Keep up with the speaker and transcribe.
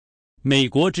美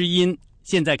国之音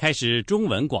现在开始中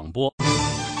文广播。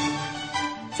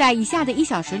在以下的1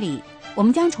小时里，我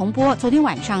们将重播昨天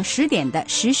晚上10点的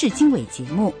时事经纬节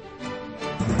目。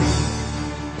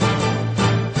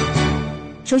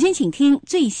首先请听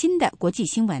最新的国际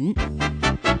新闻。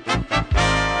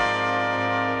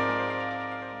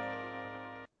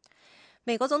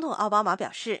美国总统奥巴马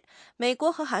表示，美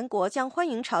国和韩国将欢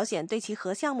迎朝鲜对其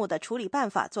核项目的处理办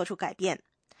法做出改变。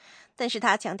但是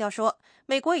他强调说，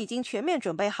美国已经全面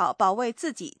准备好保卫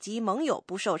自己及盟友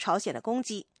不受朝鲜的攻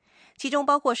击，其中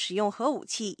包括使用核武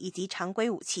器以及常规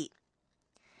武器。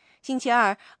星期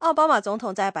二，奥巴马总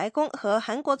统在白宫和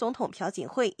韩国总统朴槿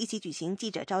惠一起举行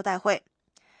记者招待会。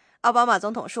奥巴马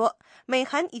总统说，美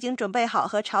韩已经准备好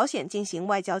和朝鲜进行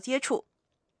外交接触，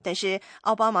但是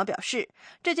奥巴马表示，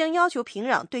这将要求平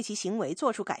壤对其行为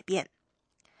做出改变。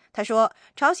他说，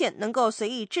朝鲜能够随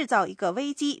意制造一个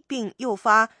危机并诱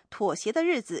发妥协的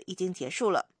日子已经结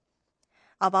束了。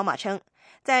奥巴马称，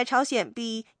在朝鲜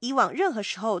比以往任何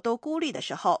时候都孤立的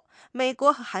时候，美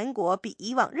国和韩国比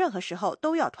以往任何时候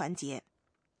都要团结。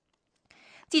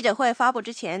记者会发布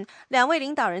之前，两位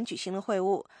领导人举行了会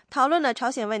晤，讨论了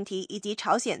朝鲜问题以及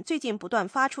朝鲜最近不断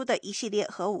发出的一系列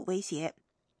核武威胁。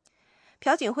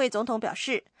朴槿惠总统表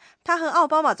示，他和奥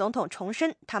巴马总统重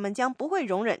申，他们将不会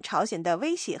容忍朝鲜的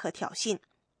威胁和挑衅，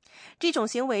这种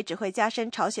行为只会加深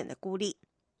朝鲜的孤立。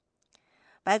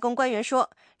白宫官员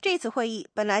说，这次会议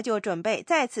本来就准备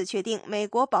再次确定美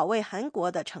国保卫韩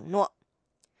国的承诺。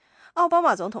奥巴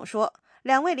马总统说，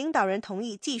两位领导人同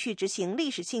意继续执行历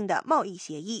史性的贸易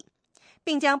协议，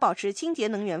并将保持清洁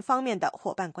能源方面的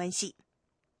伙伴关系。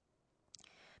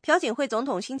朴槿惠总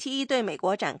统星期一对美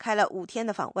国展开了5天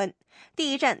的访问，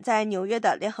第一站在纽约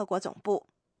的联合国总部。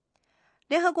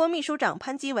联合国秘书长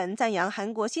潘基文赞扬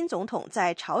韩国新总统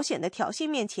在朝鲜的挑衅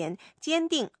面前坚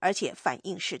定而且反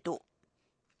应适度。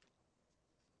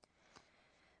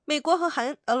美国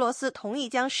和俄罗斯同意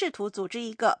将试图组织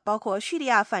一个包括叙利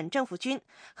亚反政府军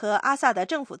和阿萨德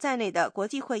政府在内的国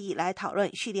际会议来讨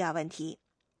论叙利亚问题。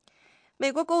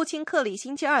美国国务卿克里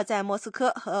星期二在莫斯科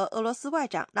和俄罗斯外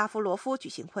长拉夫罗夫举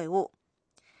行会晤。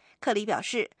克里表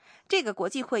示，这个国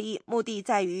际会议目的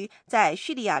在于在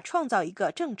叙利亚创造一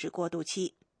个政治过渡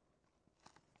期。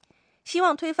希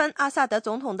望推翻阿萨德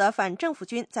总统的反政府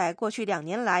军在过去2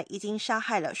年来已经杀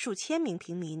害了数千名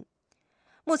平民。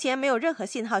目前没有任何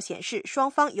信号显示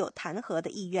双方有谈和的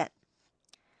意愿。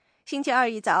星期二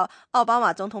一早，奥巴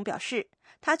马总统表示，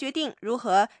他决定如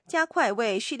何加快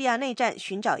为叙利亚内战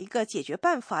寻找一个解决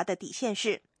办法的底线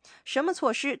是，什么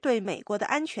措施对美国的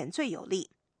安全最有利。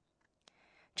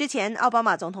之前，奥巴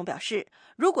马总统表示，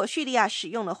如果叙利亚使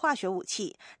用了化学武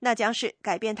器，那将是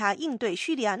改变他应对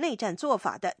叙利亚内战做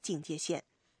法的警戒线。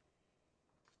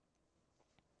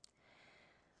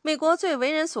美国最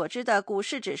为人所知的股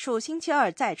市指数星期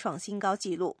二再创新高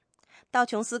纪录，道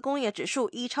琼斯工业指数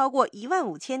已超过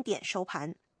15000点收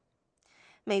盘。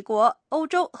美国、欧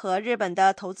洲和日本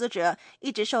的投资者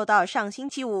一直受到上星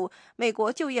期五美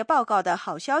国就业报告的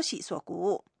好消息所鼓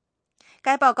舞。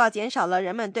该报告减少了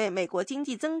人们对美国经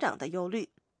济增长的忧虑。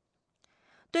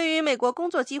对于美国工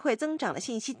作机会增长的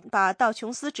信心，把道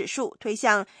琼斯指数推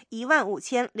向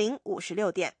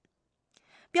15056点。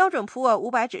标准普尔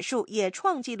500指数也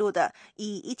创纪录的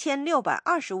以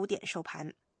1625点收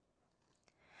盘。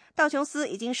道琼斯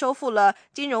已经收复了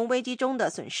金融危机中的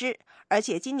损失，而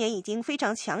且今年已经非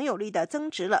常强有力的增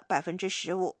值了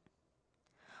 15%。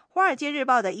华尔街日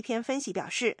报的一篇分析表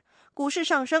示，股市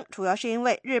上升主要是因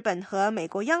为日本和美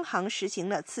国央行实行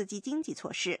了刺激经济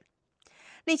措施。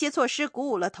那些措施鼓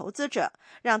舞了投资者，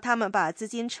让他们把资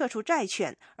金撤出债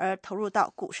券而投入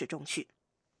到股市中去。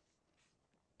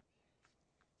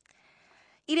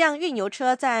一辆运油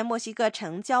车在墨西哥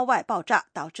城郊外爆炸，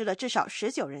导致了至少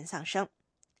19人丧生。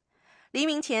黎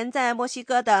明前，在墨西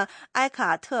哥的埃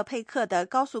卡特佩克的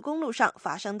高速公路上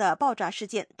发生的爆炸事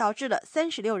件，导致了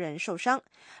36人受伤，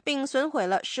并损毁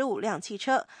了15辆汽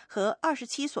车和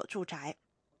27所住宅。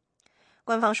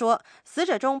官方说，死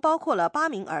者中包括了8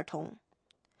名儿童。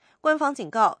官方警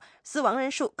告，死亡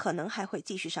人数可能还会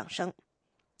继续上升。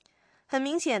很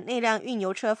明显，那辆运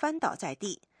油车翻倒在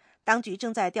地，当局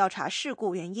正在调查事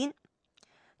故原因。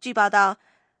据报道，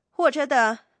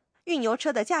运油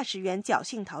车的驾驶员侥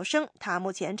幸逃生，他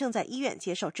目前正在医院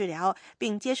接受治疗，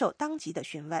并接受当即的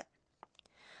询问。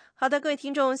好的，各位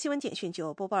听众，新闻简讯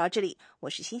就播报到这里，我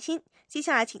是欣欣。接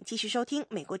下来请继续收听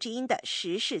美国之音的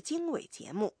时事经纬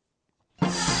节目。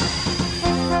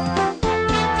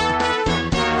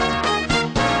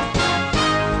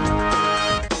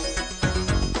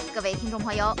各位听众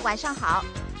朋友，晚上好，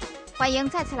欢迎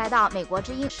再次来到美国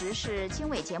之音时事经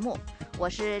纬节目，我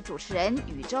是主持人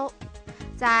宇宙。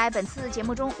在本次节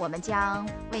目中，我们将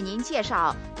为您介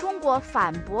绍中国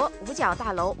反驳五角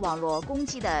大楼网络攻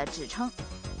击的指称。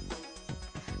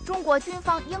中国军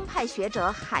方鹰派学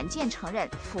者罕见承认，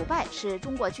腐败是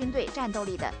中国军队战斗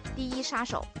力的第一杀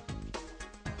手。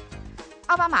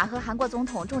奥巴马和韩国总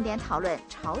统重点讨论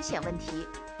朝鲜问题。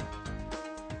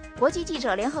国际记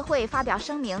者联合会发表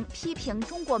声明，批评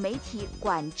中国媒体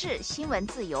管制新闻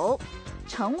自由，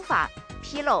惩罚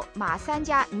披露马三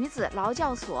家女子劳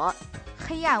教所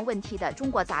黑暗问题的中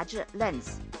国杂志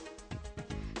Lens。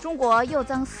 中国又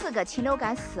增4个禽流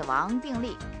感死亡病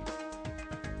例。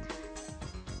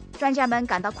专家们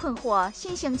感到困惑，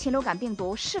新型禽流感病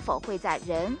毒是否会在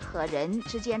人和人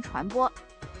之间传播？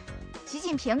习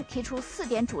近平提出4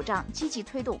点主张，积极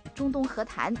推动中东和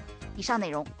谈。以上内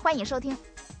容欢迎收听。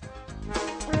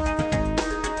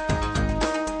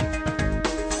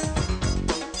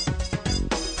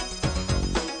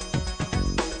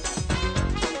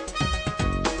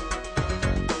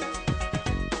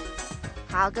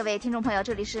好，各位听众朋友，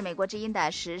这里是美国之音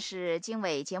的时事经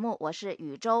纬节目，我是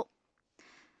宇宙。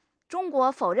中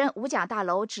国否认五角大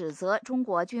楼指责中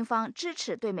国军方支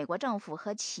持对美国政府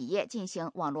和企业进行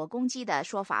网络攻击的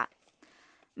说法。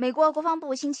美国国防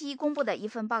部星期一公布的一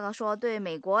份报告说，对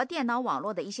美国电脑网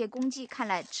络的一些攻击看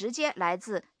来直接来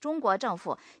自中国政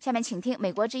府。下面请听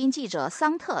美国之音记者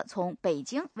桑特从北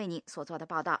京为您所做的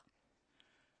报道。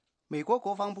美国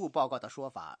国防部报告的说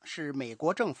法是，美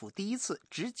国政府第一次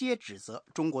直接指责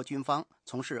中国军方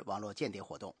从事网络间谍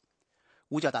活动。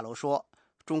五角大楼说，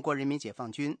中国人民解放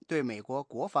军对美国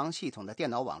国防系统的电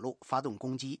脑网络发动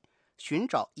攻击，寻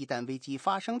找一旦危机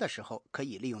发生的时候可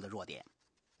以利用的弱点。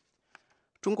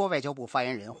中国外交部发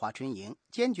言人华春莹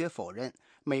坚决否认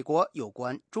美国有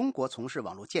关中国从事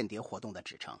网络间谍活动的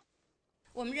指称。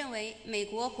我们认为，美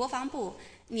国国防部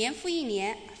年复一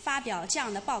年发表这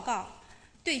样的报告，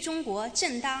对中国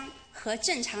正当和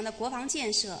正常的国防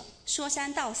建设说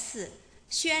三道四，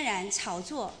渲染炒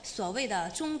作所谓的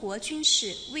中国军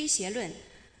事威胁论，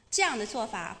这样的做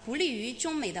法不利于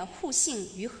中美的互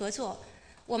信与合作。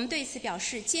我们对此表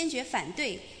示坚决反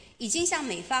对，已经向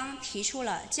美方提出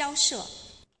了交涉。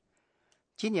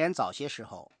今年早些时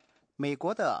候，美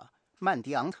国的曼迪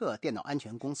昂特电脑安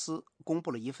全公司公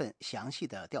布了一份详细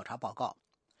的调查报告，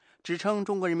指称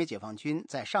中国人民解放军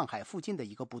在上海附近的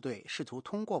一个部队试图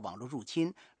通过网络入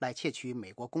侵来窃取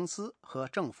美国公司和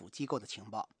政府机构的情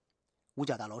报。五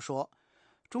角大楼说，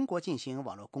中国进行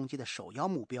网络攻击的首要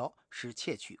目标是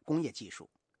窃取工业技术。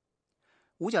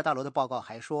五角大楼的报告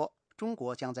还说，中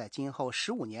国将在今后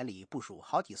15年里部署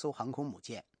好几艘航空母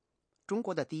舰。中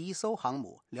国的第一艘航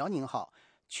母辽宁号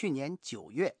去年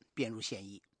9月编入现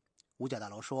役。五角大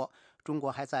楼说，中国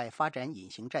还在发展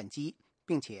隐形战机，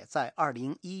并且在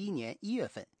2011年1月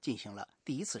份进行了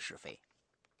第一次试飞。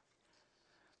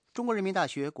中国人民大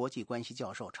学国际关系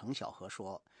教授程晓和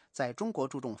说，在中国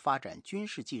注重发展军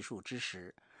事技术之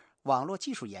时，网络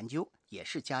技术研究也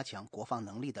是加强国防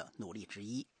能力的努力之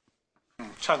一。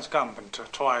Chinese government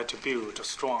try to build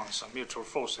strong mutual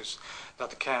forces that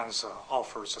can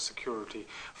offer security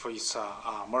for its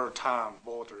maritime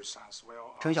borders as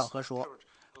well. 程晓和说，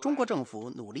中国政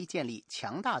府努力建立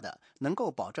强大的能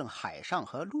够保证海上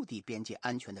和陆地边界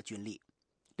安全的军力。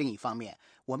另一方面，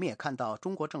我们也看到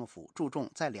中国政府注重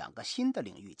在2个新的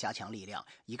领域加强力量，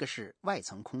一个是外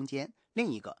层空间，另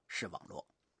一个是网络。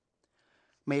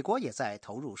美国也在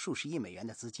投入数十亿美元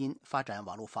的资金发展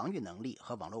网络防御能力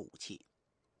和网络武器。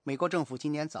美国政府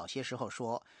今年早些时候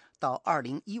说，到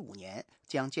2015年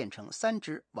将建成3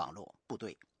支网络部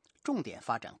队，重点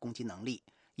发展攻击能力，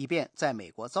以便在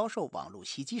美国遭受网络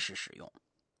袭击时使用。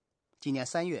今年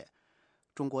3月，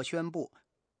中国宣布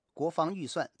国防预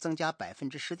算增加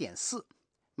 10.4%，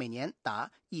 每年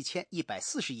达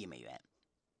1140亿美元。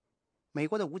美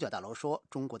国的五角大楼说，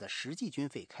中国的实际军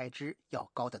费开支要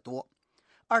高得多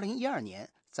，2012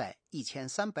年在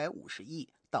1350亿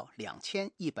到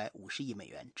2150亿美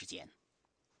元之间。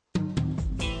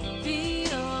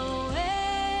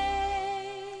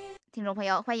听众朋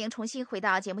友，欢迎重新回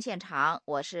到节目现场，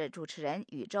我是主持人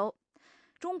宇宙。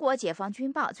中国解放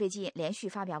军报最近连续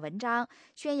发表文章，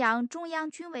宣扬中央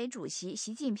军委主席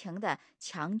习近平的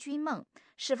强军梦，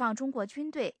释放中国军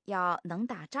队要能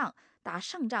打仗、打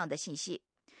胜仗的信息。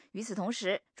与此同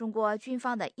时，中国军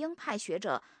方的鹰派学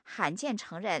者罕见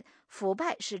承认，腐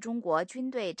败是中国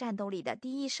军队战斗力的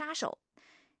第一杀手。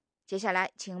接下来，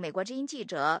请美国之音记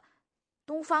者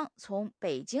东方从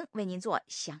北京为您做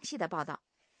详细的报道。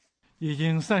已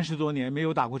经30多年没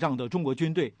有打过仗的中国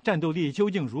军队战斗力究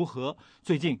竟如何？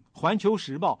最近，《环球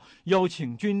时报》邀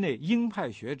请军内鹰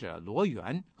派学者罗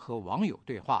源和网友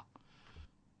对话。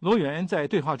罗源在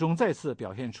对话中再次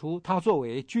表现出他作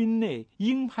为军内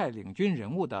鹰派领军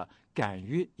人物的敢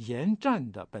于言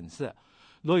战的本色。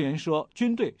罗源说，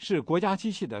军队是国家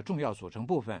机器的重要组成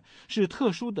部分，是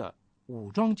特殊的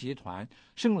武装集团，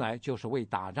生来就是为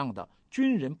打仗的，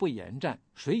军人不言战，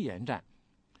谁言战？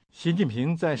习近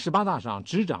平在18大上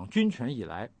执掌军权以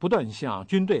来，不断向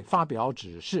军队发表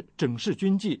指示，整治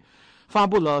军纪，发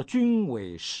布了军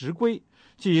委10规，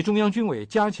即中央军委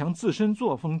加强自身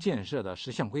作风建设的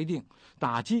10项规定，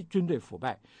打击军队腐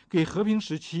败，给和平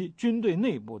时期军队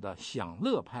内部的享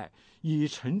乐派以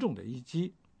沉重的一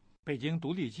击。北京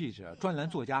独立记者、专栏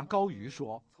作家高瑜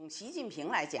说：“从习近平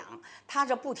来讲，他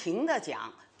这不停地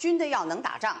讲军队要能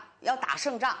打仗，要打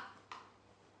胜仗，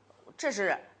这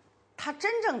是他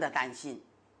真正的担心。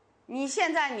你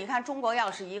现在你看，中国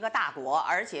要是一个大国，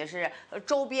而且是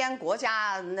周边国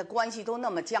家那关系都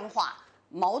那么僵化，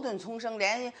矛盾丛生，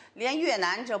连越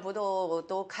南这不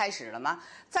都开始了吗？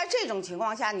在这种情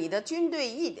况下，你的军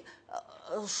队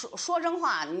说真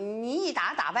话，你一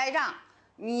打败仗，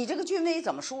你这个军威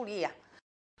怎么树立呀？”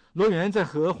罗源在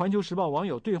和《环球时报》网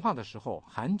友对话的时候，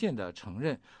罕见地承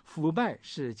认腐败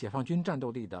是解放军战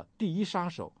斗力的第一杀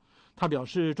手。他表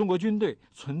示，中国军队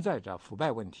存在着腐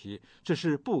败问题，这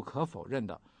是不可否认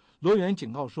的。罗源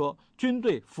警告说，军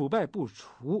队腐败不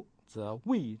除，则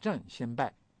未战先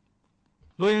败。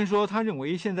罗源说，他认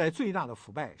为现在最大的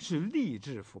腐败是吏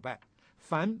治腐败，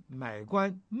凡买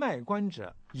官卖官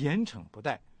者严惩不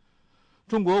贷。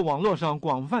中国网络上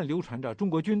广泛流传着中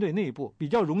国军队内部比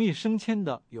较容易升迁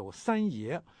的有3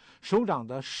爷，首长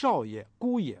的少爷、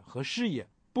姑爷和师爷，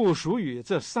不属于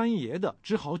这3爷的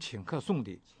只好请客送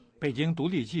礼。北京独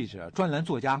立记者、专栏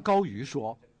作家高瑜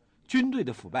说，军队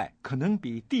的腐败可能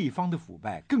比地方的腐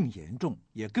败更严重，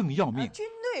也更要命。军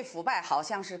队腐败好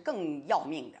像是更要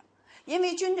命的，因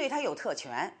为军队它有特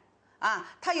权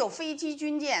啊，它有飞机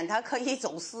军舰，它可以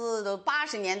走私的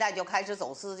，80年代就开始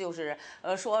走私，就是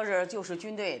就是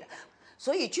军队的，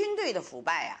所以军队的腐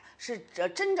败啊，是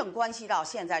真正关系到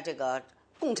现在这个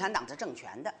共产党的政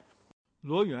权的。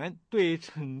罗源对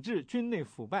惩治军内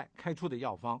腐败开出的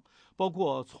药方，包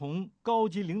括从高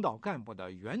级领导干部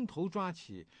的源头抓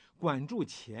起，管住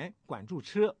钱、管住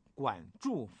车、管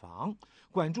住房，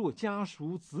管住家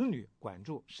属子女，管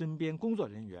住身边工作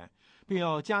人员，并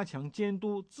要加强监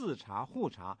督、自查、互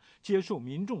查，接受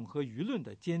民众和舆论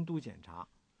的监督检查。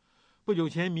不久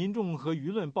前，民众和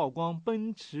舆论曝光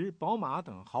奔驰、宝马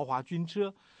等豪华军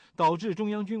车，导致中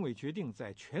央军委决定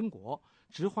在全国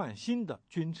置换新的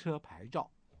军车牌照。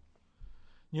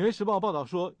纽约时报报道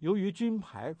说，由于军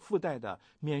牌附带的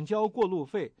免交过路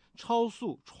费、超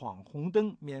速、闯红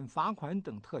灯、免罚款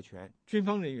等特权，军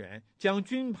方人员将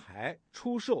军牌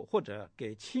出售或者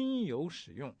给亲友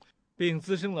使用，并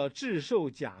滋生了制售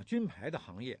假军牌的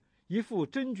行业。一副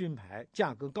真军牌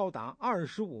价格高达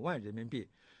25万人民币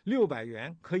，600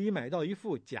元可以买到一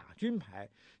副假军牌，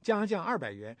加价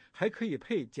200元还可以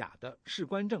配假的士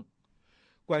官证。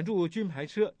管住军牌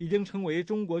车已经成为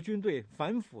中国军队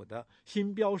反腐的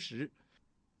新标识。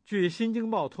据《新京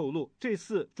报》透露，这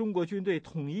次中国军队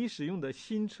统一使用的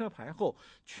新车牌后，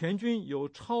全军有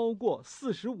超过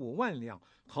45万辆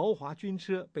豪华军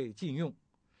车被禁用。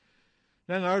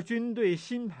然而，军队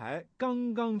新牌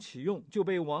刚刚启用，就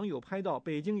被网友拍到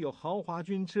北京有豪华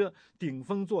军车顶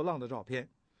风作浪的照片。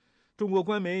中国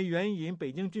官媒援引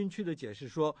北京军区的解释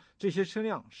说，这些车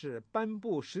辆是颁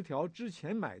布10条之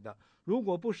前买的，如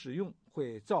果不使用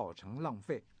会造成浪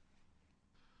费。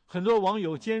很多网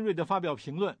友尖锐地发表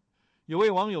评论，有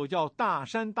位网友叫大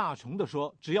山大虫地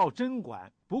说，只要真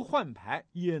管，不换牌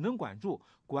也能管住，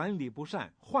管理不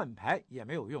善换牌也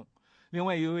没有用。另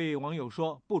外一位网友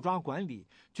说，不抓管理，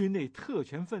军内特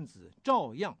权分子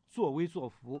照样作威作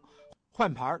福，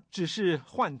换牌只是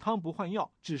换汤不换药，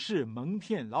只是蒙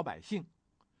骗老百姓。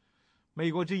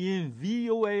美国之音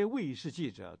VOA 卫视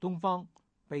记者东方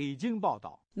北京报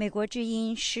道。美国之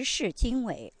音时事经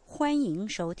纬，欢迎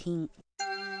收听。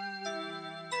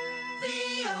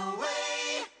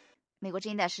美国之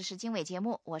音的时事经纬节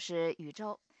目，我是宇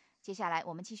宙。接下来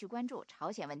我们继续关注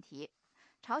朝鲜问题。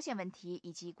朝鲜问题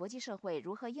以及国际社会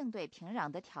如何应对平壤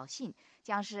的挑衅，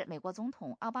将是美国总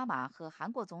统奥巴马和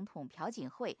韩国总统朴槿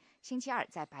惠星期2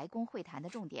在白宫会谈的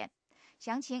重点。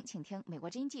详情请听美国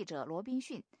之音记者罗宾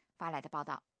逊发来的报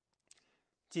道。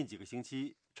近几个星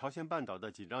期，朝鲜半岛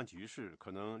的紧张局势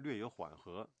可能略有缓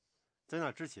和。在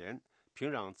那之前，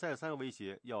平壤再三威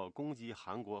胁要攻击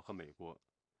韩国和美国。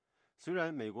虽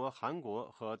然美国、韩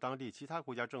国和当地其他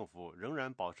国家政府仍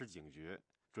然保持警觉，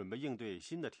准备应对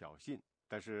新的挑衅，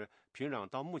但是平壤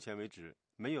到目前为止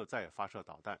没有再发射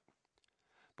导弹。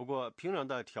不过，平壤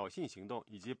的挑衅行动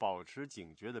以及保持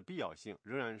警觉的必要性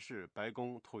仍然是白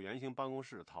宫椭圆形办公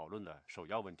室讨论的首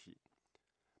要问题。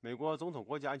美国总统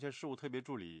国家安全事务特别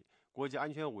助理、国家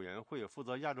安全委员会负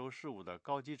责亚洲事务的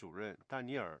高级主任丹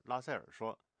尼尔·拉塞尔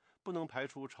说，不能排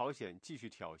除朝鲜继续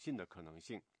挑衅的可能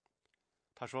性。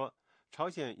他说，朝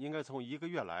鲜应该从1个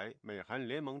月来美韩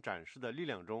联盟展示的力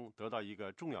量中得到一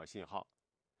个重要信号。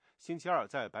星期二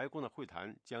在白宫的会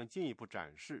谈将进一步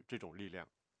展示这种力量。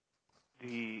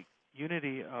The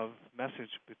unity of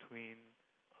message between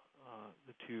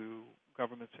the two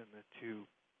governments and the two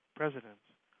presidents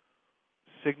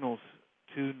signals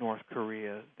to North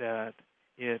Korea that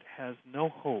it has no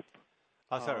hope.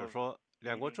 拉塞尔说，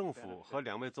两国政府和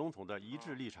2位总统的一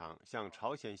致立场向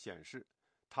朝鲜显示，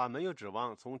他没有指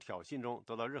望从挑衅中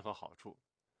得到任何好处。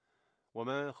我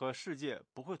们和世界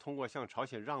不会通过向朝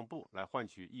鲜让步来换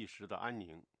取一时的安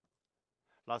宁。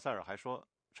拉塞尔还说，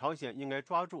朝鲜应该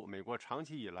抓住美国长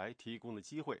期以来提供的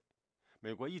机会。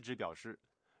美国一直表示，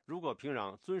如果平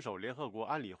壤遵守联合国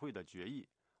安理会的决议，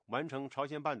完成朝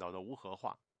鲜半岛的无核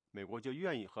化，美国就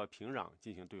愿意和平壤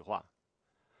进行对话。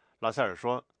拉塞尔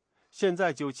说，现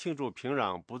在就庆祝平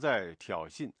壤不再挑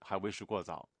衅还为时过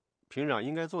早，平壤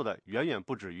应该做的远远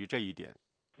不止于这一点。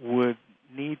Would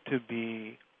need to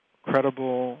be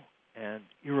credible and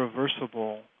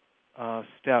irreversible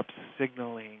steps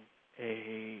signaling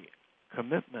a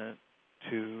commitment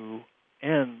to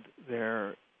end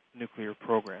their nuclear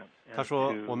program. 他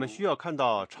说，我们需要看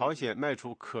到朝鲜迈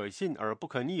出可信而不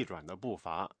可逆转的步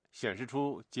伐，显示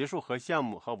出结束核项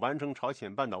目和完成朝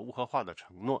鲜半岛无核化的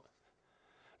承诺。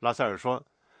拉塞尔说，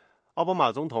奥巴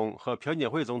马总统和朴槿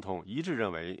惠总统一致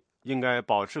认为，应该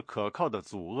保持可靠的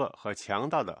阻遏和强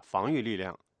大的防御力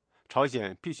量，朝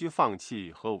鲜必须放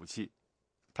弃核武器。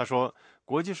他说，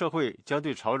国际社会将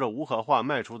对朝着无核化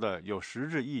迈出的有实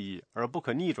质意义而不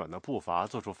可逆转的步伐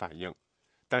做出反应，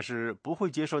但是不会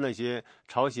接受那些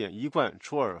朝鲜一贯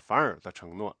出尔反尔的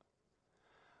承诺。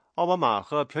奥巴马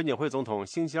和朴槿惠总统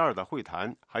星期二的会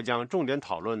谈还将重点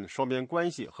讨论双边关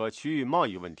系和区域贸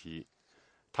易问题，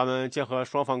他们将和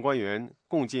双方官员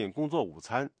共进工作午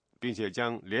餐，并且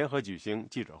将联合举行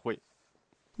记者会。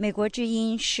美国之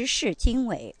音时事经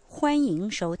纬，欢迎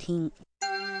收听。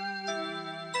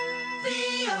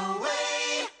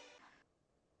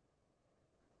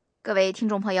各位听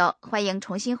众朋友，欢迎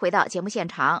重新回到节目现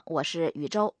场，我是宇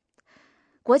宙。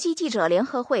国际记者联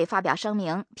合会发表声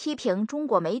明，批评中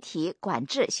国媒体管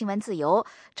制新闻自由，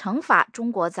惩罚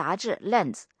中国杂志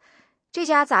Lens。这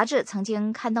家杂志曾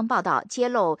经刊登报道，揭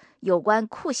露有关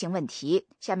酷刑问题。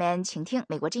下面请听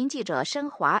美国之音记者申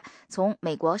华从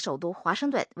美国首都华盛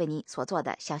顿为你所做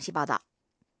的详细报道。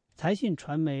财讯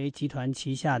传媒集团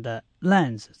旗下的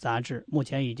Lens 杂志目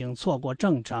前已经错过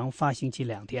正常发行期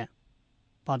2天。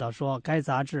报道说，该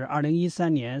杂志2013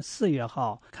年4月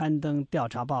号刊登调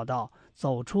查报道，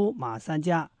走出马三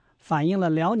家，反映了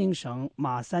辽宁省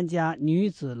马三家女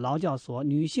子劳教所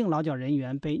女性劳教人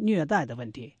员被虐待的问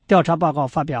题。调查报告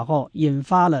发表后，引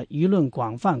发了舆论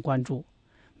广泛关注。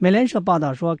美联社报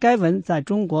道说，该文在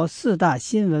中国4大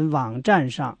新闻网站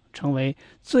上成为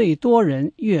最多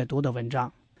人阅读的文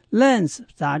章。Lens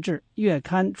杂志月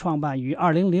刊创办于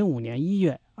2005年1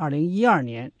月，2012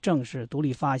年正式独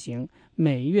立发行，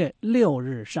每月6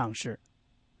日上市。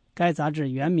该杂志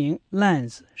原名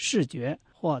Lens 视觉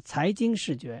或财经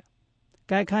视觉。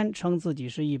该刊称自己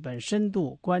是一本深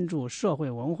度关注社会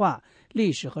文化、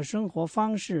历史和生活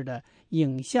方式的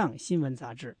影像新闻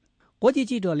杂志。国际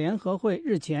记者联合会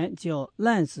日前就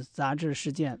Lens 杂志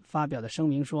事件发表的声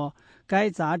明说，该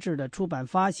杂志的出版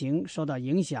发行受到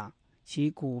影响，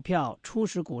其股票初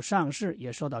始股上市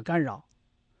也受到干扰。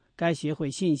该协会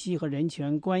信息和人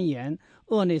权官员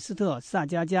厄内斯特·萨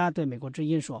加加对美国之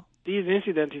音说 ：“This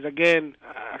incident is again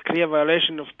a clear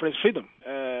violation of press freedom,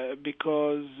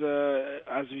 because,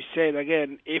 as we said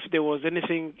again, if there was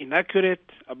anything inaccurate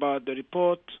about the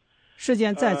report.” 事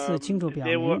件再次清楚表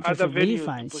明，这是违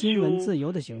反新闻自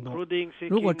由的行动。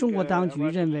如果中国当局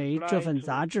认为这份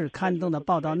杂志刊登的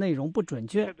报道内容不准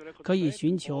确，可以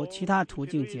寻求其他途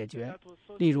径解决，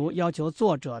例如要求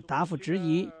作者答复质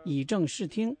疑，以正视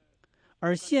听。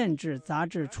而限制杂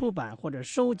志出版或者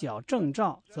收缴证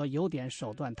照，则有点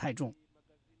手段太重。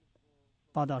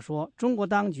报道说，中国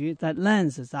当局在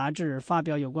Lens 杂志发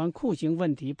表有关酷刑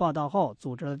问题报道后，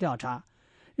组织了调查。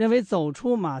认为走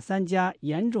出马三家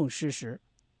严重失实。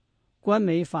官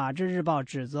媒《法制日报》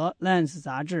指责 Lens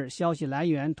杂志消息来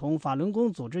源同法轮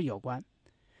功组织有关。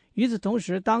与此同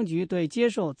时，当局对接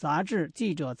受杂志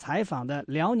记者采访的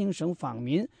辽宁省访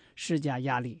民施加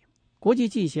压力。国际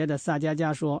记协的萨加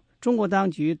加说，中国当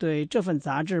局对这份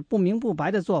杂志不明不白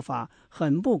的做法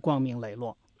很不光明磊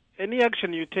落。any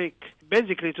action you take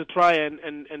basically to try and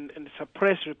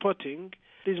suppress reporting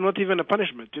is not even a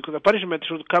punishment, because the punishment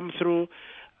should come through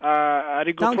a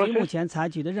legal process. 当局目前采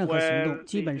取的任何行动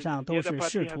基本上都是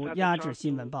试图压制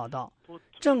新闻报道。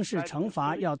正式惩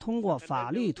罚要通过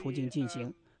法律途径进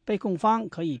行，被控方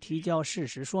可以提交事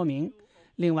实说明。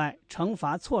另外，惩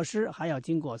罚措施还要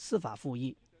经过司法复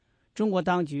议。中国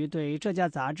当局对这家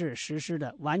杂志实施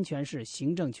的完全是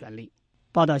行政权力。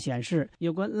报道显示，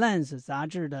有关 Lens 杂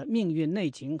志的命运内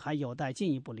情还有待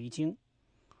进一步厘清。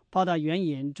报道援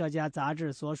引这家杂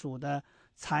志所属的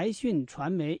财讯传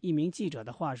媒一名记者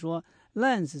的话说，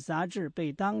 Lens 杂志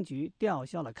被当局吊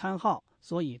销了刊号，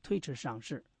所以推迟上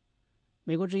市。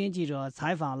美国之音记者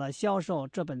采访了销售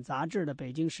这本杂志的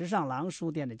北京时尚郎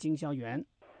书店的经销员。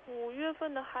5月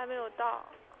份的还没有到。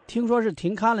听说是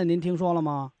停刊了，您听说了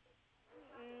吗？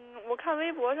我看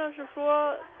微博上是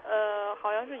说，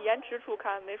好像是延迟出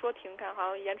刊，没说停刊，好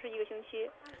像延迟1个星期。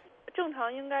正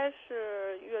常应该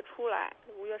是月初来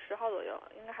，5月10号左右，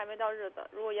应该还没到日子。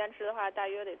如果延迟的话，大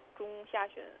约得中下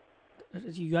旬。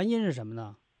原因是什么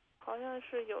呢？好像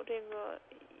是有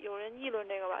人议论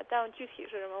这个吧，但具体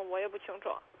是什么我也不清楚。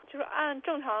就是按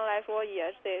正常来说，也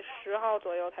得10号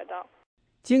左右才到。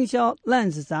经销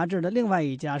Lens 杂志的另外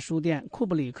一家书店库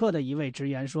布里克的一位职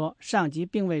员说，上级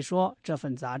并未说这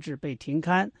份杂志被停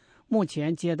刊，目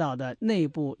前接到的内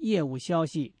部业务消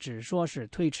息只说是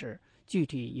推迟，具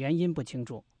体原因不清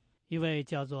楚。一位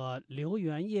叫做刘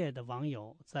元业的网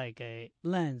友在给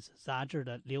Lens 杂志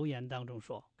的留言当中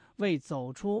说，为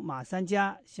走出马三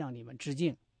家向你们致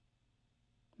敬。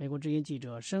美国之音记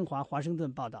者申华华盛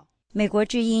顿报道。美国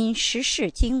之音时事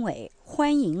经纬，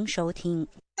欢迎收听。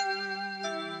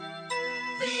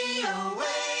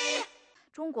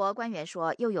中国官员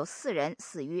说，又有4人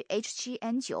死于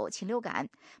H7N9 禽流感，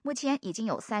目前已经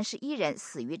有31人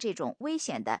死于这种危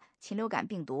险的禽流感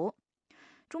病毒。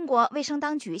中国卫生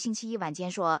当局星期一晚间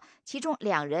说，其中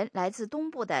2人来自东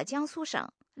部的江苏省，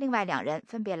另外2人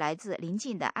分别来自邻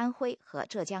近的安徽和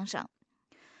浙江省。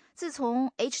自从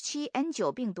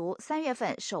H7N9 病毒3月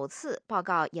份首次报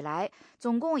告以来，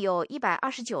总共有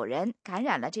129人感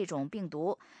染了这种病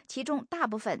毒，其中大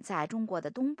部分在中国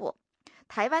的东部。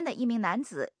台湾的一名男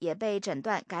子也被诊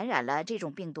断感染了这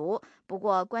种病毒，不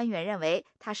过官员认为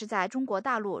他是在中国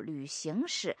大陆旅行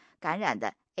时感染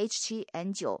的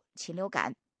H7N9 禽流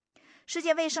感。世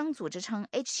界卫生组织称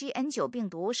H7N9 病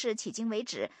毒是迄今为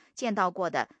止见到过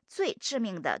的最致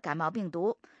命的感冒病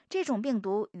毒。这种病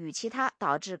毒与其他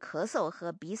导致咳嗽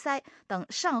和鼻塞等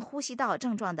上呼吸道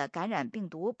症状的感染病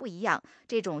毒不一样，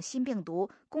这种新病毒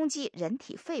攻击人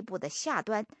体肺部的下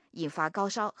端，引发高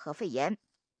烧和肺炎。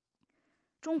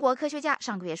中国科学家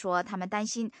上个月说，他们担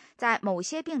心在某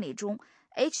些病例中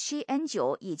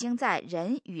H7N9 已经在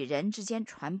人与人之间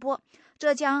传播，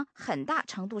这将很大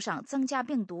程度上增加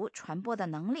病毒传播的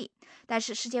能力。但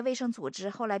是世界卫生组织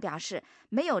后来表示，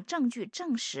没有证据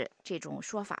证实这种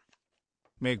说法。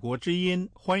美国之音，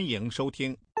欢迎收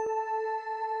听。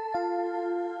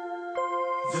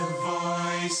The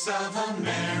Voice of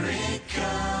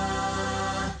America。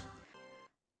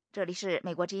这里是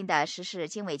美国之音的时事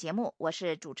经纬节目，我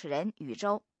是主持人宇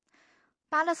宙。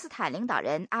巴勒斯坦领导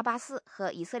人阿巴斯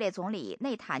和以色列总理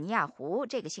内塔尼亚胡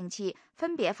这个星期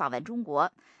分别访问中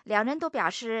国，2人都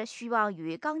表示希望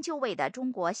与刚就位的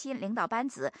中国新领导班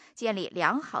子建立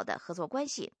良好的合作关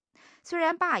系。虽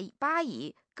然巴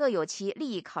以各有其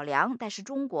利益考量，但是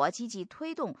中国积极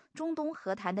推动中东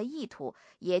和谈的意图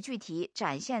也具体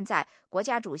展现在国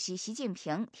家主席习近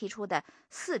平提出的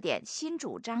4点新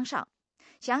主张上。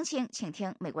详情请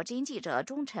听美国之音记者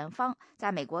钟晨芳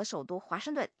在美国首都华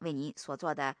盛顿为您所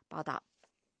做的报道。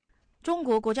中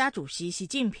国国家主席习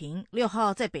近平6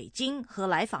号在北京和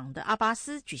来访的阿巴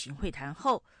斯举行会谈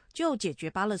后，就解决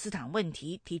巴勒斯坦问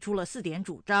题提出了4点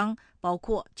主张，包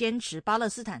括坚持巴勒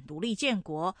斯坦独立建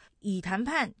国，以谈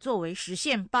判作为实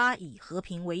现巴以和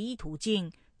平唯一途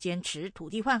径，坚持土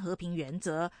地换和平原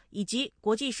则，以及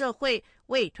国际社会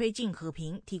为推进和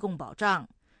平提供保障。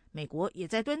美国也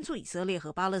在敦促以色列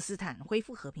和巴勒斯坦恢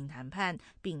复和平谈判，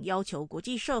并要求国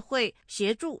际社会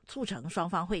协助促成双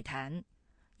方会谈。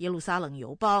耶路撒冷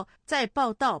邮报在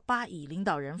报道巴以领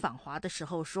导人访华的时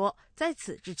候说，在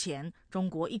此之前，中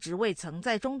国一直未曾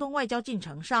在中东外交进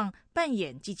程上扮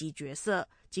演积极角色，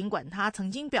尽管他曾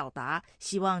经表达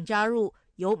希望加入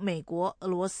由美国、俄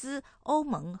罗斯、欧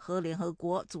盟和联合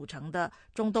国组成的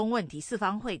中东问题4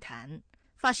方会谈。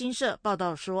法新社报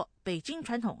道说，北京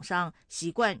传统上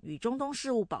习惯与中东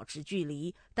事务保持距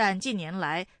离，但近年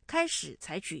来开始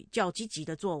采取较积极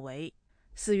的作为。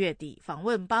4月底访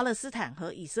问巴勒斯坦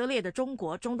和以色列的中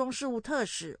国中东事务特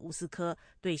使乌斯科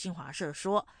对新华社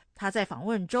说，他在访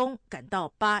问中感到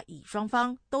巴以双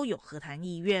方都有和谈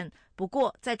意愿，不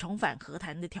过在重返和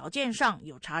谈的条件上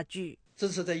有差距。这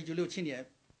是在1967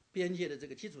年边界的这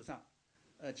个基础上，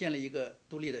建立一个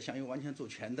独立的、享有完全主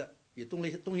权的、以东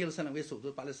耶路撒冷为首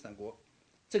都巴勒斯坦国，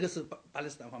这个是巴勒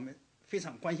斯坦方面非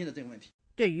常关心的这个问题。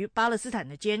对于巴勒斯坦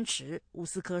的坚持，乌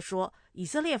斯科说，以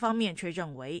色列方面却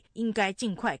认为应该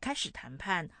尽快开始谈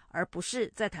判，而不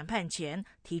是在谈判前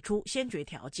提出先决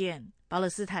条件。巴勒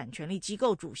斯坦权力机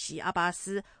构主席阿巴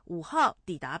斯5号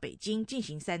抵达北京进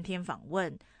行3天访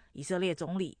问，以色列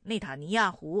总理内塔尼亚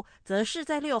胡则是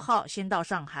在6号先到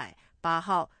上海，8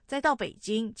号再到北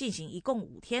京进行一共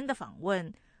5天的访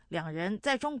问。两人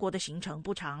在中国的行程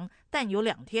不长，但有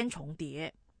2天重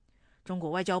叠。中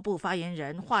国外交部发言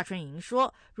人华春莹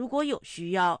说，如果有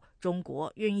需要，中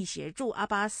国愿意协助阿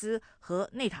巴斯和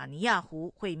内塔尼亚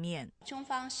胡会面。中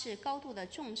方是高度的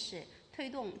重视推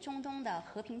动中东的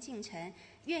和平进程，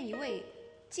愿意为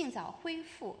尽早恢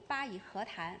复巴以和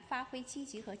谈发挥积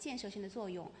极和建设性的作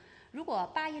用。如果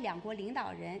巴以两国领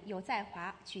导人有在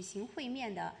华举行会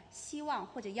面的希望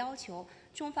或者要求，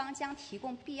中方将提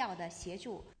供必要的协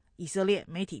助。以色列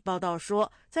媒体报道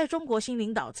说，在中国新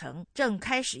领导层正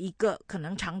开始一个可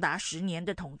能长达10年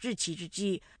的统治期之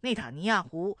际，内塔尼亚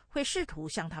胡会试图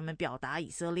向他们表达以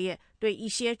色列对一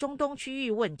些中东区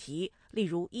域问题，例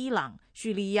如伊朗、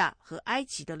叙利亚和埃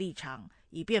及的立场，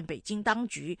以便北京当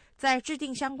局在制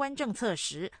定相关政策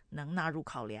时能纳入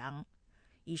考量。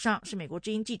以上是美国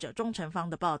之音记者钟成芳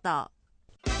的报道。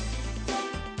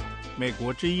美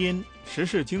国之音时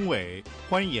事经纬，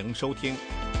欢迎收听。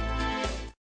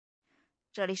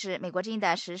这里是美国之音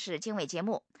的时事经纬节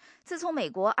目。自从美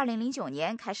国2009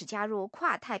年开始加入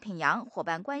跨太平洋伙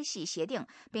伴关系协定，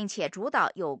并且主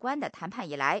导有关的谈判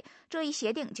以来，这一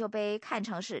协定就被看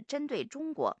成是针对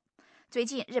中国。最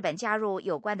近日本加入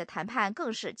有关的谈判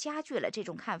更是加剧了这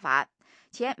种看法。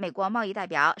前美国贸易代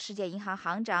表、世界银行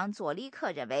行长佐利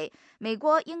克认为，美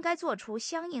国应该做出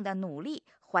相应的努力，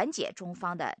缓解中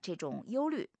方的这种忧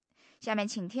虑。下面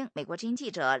请听美国之音记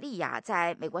者丽雅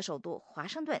在美国首都华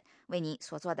盛顿为您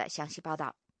所做的详细报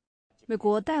道。美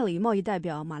国代理贸易代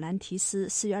表马兰提斯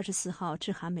4月24号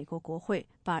致函美国国会，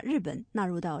把日本纳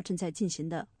入到正在进行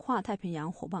的跨太平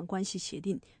洋伙伴关系协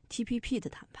定 TPP 的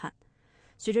谈判。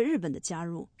随着日本的加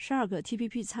入，12个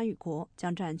TPP 参与国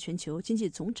将占全球经济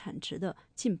总产值的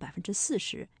近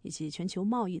40%，以及全球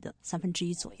贸易的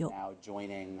1/3左右。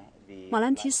马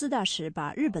兰提斯大使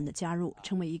把日本的加入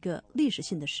称为一个历史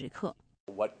性的时刻。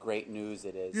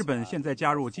日本现在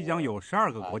加入即将有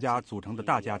12个国家组成的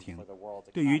大家庭，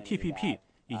对于 TPP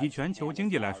以及全球经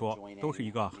济来说，都是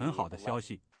一个很好的消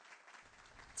息。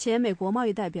前美国贸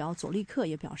易代表佐利克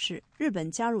也表示，日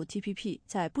本加入 TPP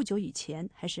在不久以前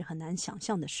还是很难想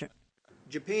象的事。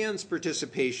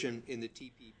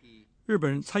日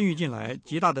本参与进来，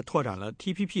极大地拓展了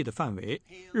TPP 的范围。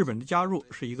日本的加入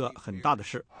是一个很大的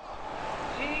事。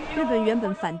日本原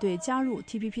本反对加入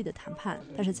TPP 的谈判，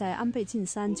但是在安倍晋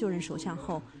三就任首相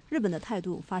后，日本的态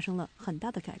度发生了很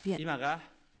大的改变。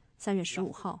3月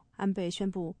15号，安倍宣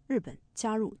布日本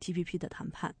加入 TPP 的谈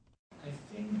判。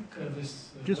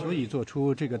之所以做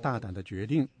出这个大胆的决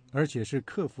定，而且是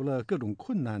克服了各种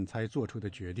困难才做出的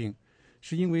决定，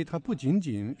是因为它不仅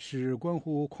仅是关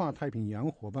乎跨太平洋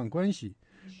伙伴关系，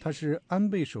它是安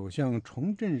倍首相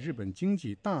重振日本经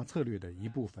济大策略的一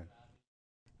部分。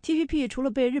TPP 除了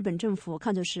被日本政府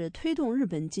看作是推动日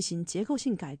本进行结构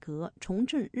性改革、重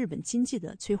振日本经济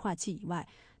的催化剂以外，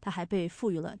它还被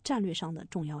赋予了战略上的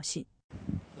重要性。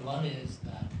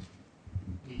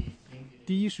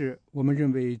第一是，我们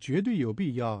认为绝对有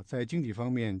必要在经济方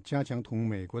面加强同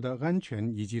美国的安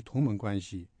全以及同盟关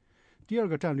系。第二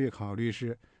个战略考虑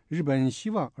是，日本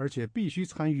希望而且必须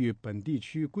参与本地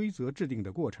区规则制定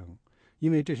的过程，因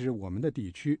为这是我们的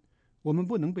地区，我们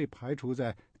不能被排除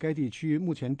在该地区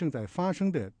目前正在发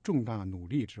生的重大努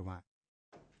力之外。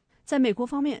在美国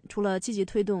方面，除了积极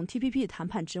推动 TPP 谈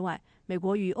判之外，美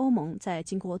国与欧盟在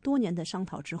经过多年的商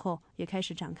讨之后，也开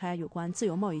始展开有关自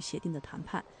由贸易协定的谈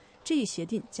判。这一协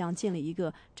定将建立一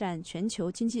个占全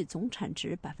球经济总产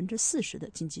值40%的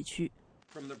经济区。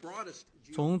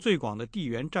从最广的地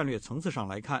缘战略层次上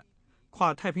来看，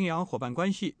跨太平洋伙伴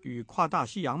关系与跨大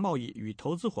西洋贸易与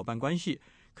投资伙伴关系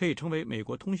可以成为美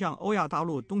国通向欧亚大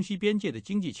陆东西边界的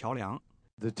经济桥梁。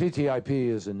The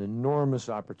TTIP is an enormous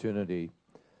opportunity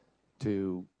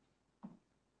to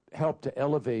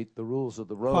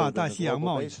跨大西洋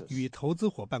贸易与投资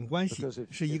伙伴关系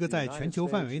是一个在全球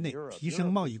范围内提升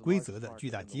贸易规则的巨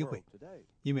大机会，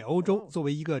因为欧洲作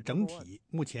为一个整体，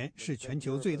目前是全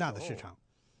球最大的市场，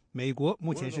美国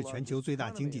目前是全球最大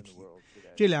经济体，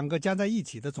这两个加在一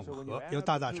起的总和要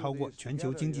大大超过全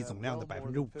球经济总量的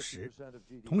50%，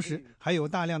同时还有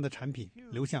大量的产品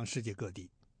流向世界各地。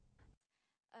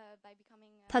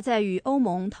他在与欧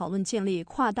盟讨论建立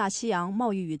跨大西洋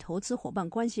贸易与投资伙伴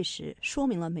关系时，说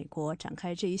明了美国展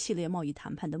开这一系列贸易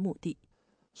谈判的目的。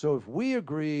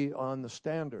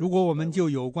如果我们就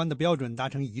有关的标准达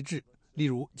成一致，例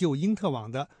如就因特网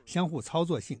的相互操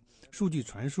作性、数据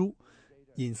传输、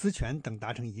隐私权等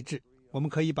达成一致，我们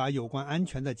可以把有关安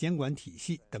全的监管体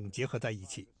系等结合在一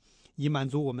起，以满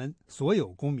足我们所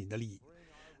有公民的利益。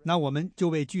那我们就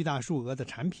为巨大数额的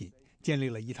产品建立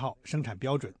了一套生产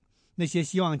标准。那些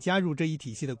希望加入这一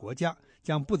体系的国家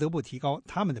将不得不提高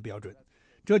他们的标准，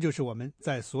这就是我们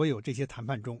在所有这些谈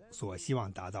判中所希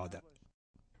望达到的。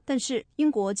但是英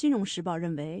国金融时报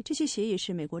认为，这些协议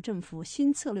是美国政府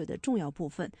新策略的重要部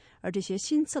分，而这些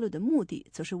新策略的目的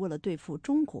则是为了对付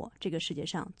中国这个世界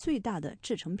上最大的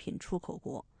制成品出口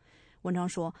国。文章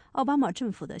说，奥巴马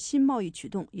政府的新贸易举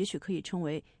动也许可以称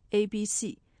为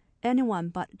ABC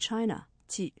Anyone but China，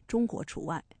 即中国除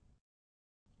外。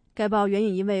该报援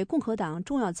引一位共和党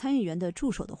重要参议员的助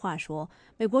手的话说，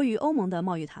美国与欧盟的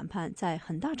贸易谈判在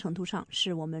很大程度上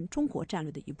是我们中国战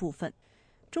略的一部分。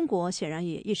中国显然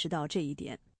也意识到这一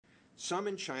点。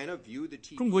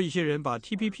中国一些人把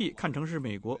TPP 看成是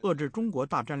美国遏制中国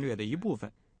大战略的一部分。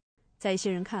在一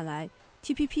些人看来，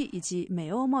 TPP 以及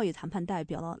美欧贸易谈判代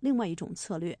表了另外一种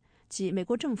策略，即美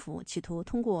国政府企图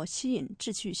通过吸引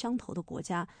志趣相投的国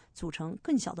家组成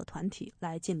更小的团体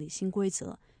来建立新规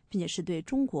则，并且是对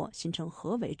中国形成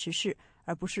合围之势，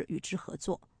而不是与之合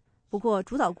作。不过，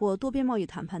主导过多边贸易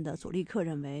谈判的佐利克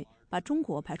认为，把中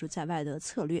国排除在外的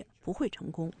策略不会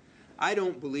成功。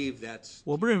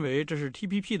我不认为这是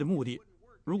TPP 的目的，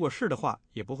如果是的话，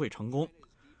也不会成功。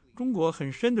中国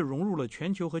很深地融入了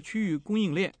全球和区域供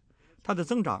应链，它的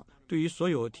增长对于所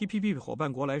有 TPP 伙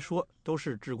伴国来说都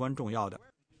是至关重要的。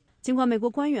尽管美国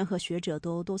官员和学者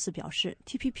都多次表示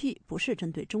TPP 不是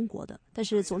针对中国的，但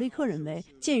是佐利克认为，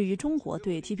鉴于中国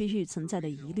对 TPP 存在的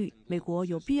疑虑，美国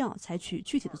有必要采取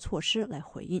具体的措施来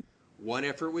回应。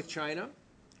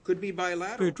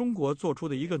对中国做出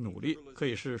的一个努力可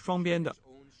以是双边的，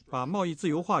把贸易自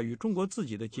由化与中国自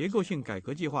己的结构性改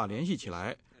革计划联系起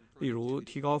来，例如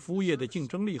提高服务业的竞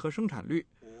争力和生产率，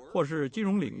或是金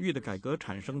融领域的改革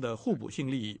产生的互补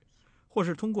性利益，或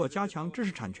是通过加强知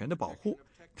识产权的保护，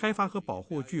开发和保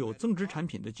护具有增值产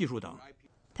品的技术等。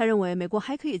他认为，美国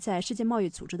还可以在世界贸易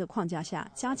组织的框架下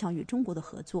加强与中国的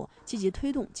合作，积极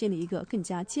推动建立一个更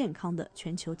加健康的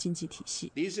全球经济体系。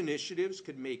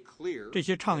这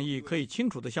些倡议可以清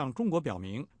楚地向中国表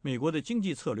明，美国的经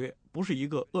济策略不是一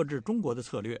个遏制中国的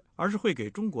策略，而是会给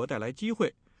中国带来机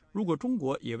会。如果中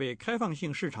国也为开放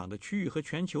性市场的区域和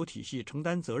全球体系承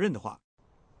担责任的话。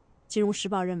金融时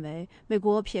报认为，美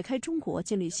国撇开中国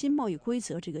建立新贸易规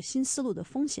则这个新思路的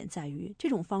风险在于，这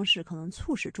种方式可能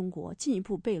促使中国进一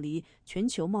步背离全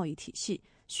球贸易体系，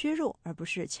削弱而不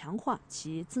是强化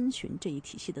其遵循这一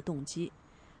体系的动机。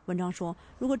文章说，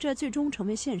如果这最终成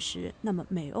为现实，那么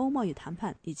美欧贸易谈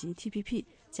判以及 TPP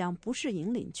将不是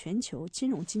引领全球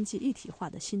金融经济一体化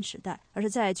的新时代，而是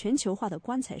在全球化的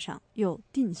棺材上又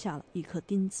钉下了一颗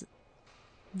钉子。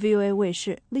VOA 卫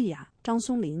视丽雅、张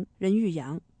松林、任玉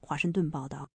阳华盛顿报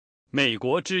道。美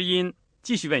国之音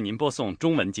继续为您播送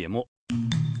中文节目。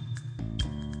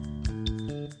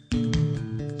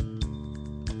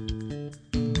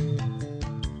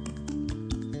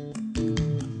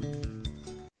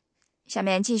下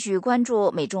面继续关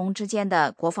注美中之间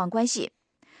的国防关系。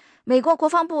美国国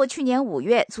防部去年5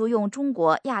月租用中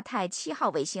国亚太7号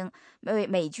卫星为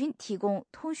美军提供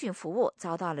通讯服务，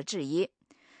遭到了质疑。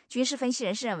军事分析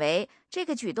人士认为，这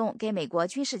个举动给美国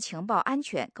军事情报安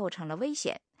全构成了危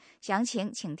险。详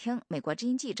情请听美国之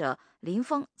音记者林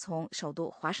峰从首都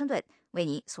华盛顿为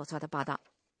你所做的报道。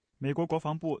美国国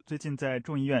防部最近在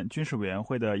众议院军事委员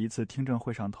会的一次听证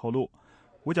会上透露，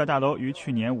五角大楼于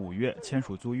去年5月签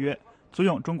署租约，租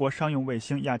用中国商用卫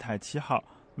星亚太7号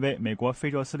为美国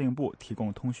非洲司令部提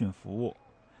供通讯服务。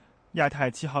亚太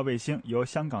7号卫星由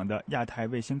香港的亚太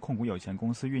卫星控股有限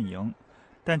公司运营，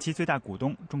但其最大股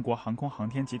东中国航空航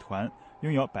天集团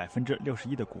拥有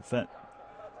61%的股份。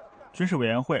军事委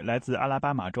员会来自阿拉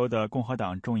巴马州的共和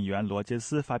党众议员罗杰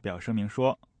斯发表声明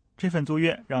说，这份租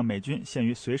约让美军陷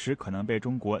于随时可能被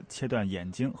中国切断眼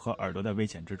睛和耳朵的危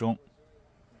险之中。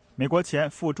美国前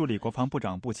副助理国防部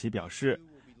长布奇表示，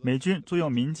美军租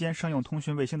用民间商用通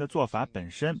讯卫星的做法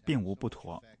本身并无不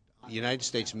妥。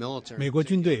美国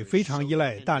军队非常依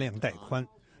赖大量带宽，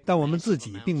但我们自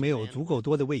己并没有足够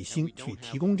多的卫星去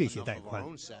提供这些带宽，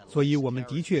所以我们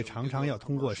的确常常要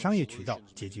通过商业渠道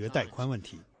解决带宽问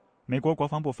题。美国国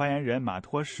防部发言人马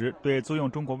托什对租用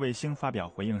中国卫星发表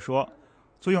回应说，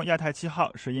租用亚太7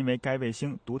号是因为该卫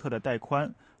星独特的带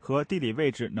宽和地理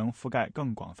位置能覆盖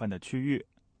更广泛的区域。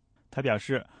他表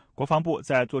示，国防部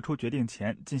在做出决定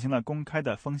前进行了公开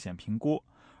的风险评估，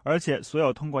而且所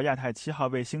有通过亚太7号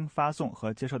卫星发送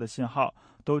和接收的信号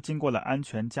都经过了安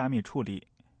全加密处理。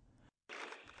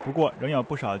不过，仍有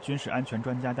不少军事安全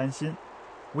专家担心，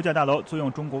五角大楼租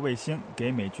用中国卫星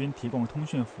给美军提供通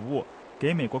讯服务，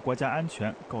给美国国家安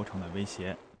全构成了威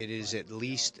胁。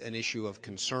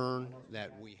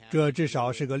这至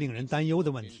少是个令人担忧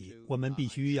的问题，我们必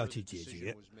须要去解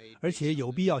决，而且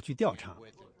有必要去调查。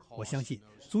我相信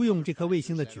租用这颗卫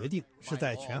星的决定是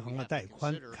在权衡了带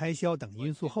宽、开销等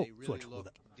因素后做出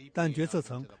的，但决策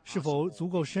层是否足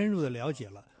够深入地了解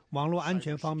了网络安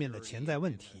全方面的潜在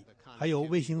问题，还有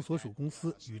卫星所属公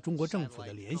司与中国政府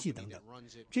的联系等等，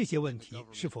这些问题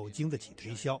是否经得起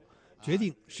推销，决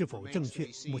定是否正确，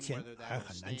目前还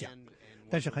很难讲。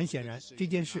但是很显然，这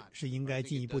件事是应该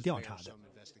进一步调查的。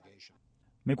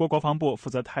美国国防部负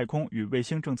责太空与卫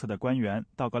星政策的官员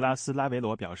道格拉斯·拉维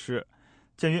罗表示，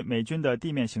鉴于美军的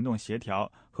地面行动协调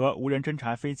和无人侦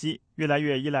察飞机越来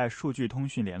越依赖数据通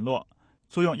讯联络，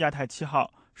租用亚太7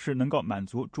号是能够满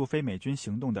足驻菲美军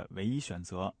行动的唯一选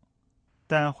择。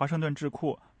但华盛顿智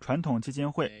库传统基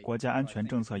金会国家安全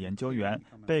政策研究员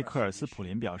贝克尔斯普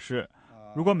林表示，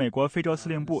如果美国非洲司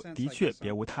令部的确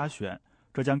别无他选，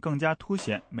这将更加凸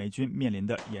显美军面临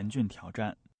的严峻挑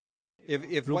战。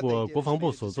如果国防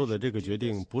部所做的这个决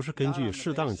定不是根据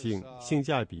适当性、性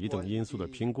价比等因素的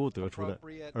评估得出的，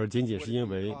而仅仅是因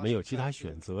为没有其他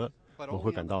选择，我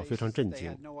会感到非常震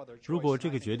惊。如果这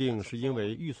个决定是因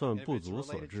为预算不足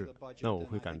所致，那我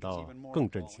会感到更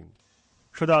震惊。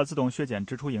受到自动削减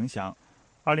支出影响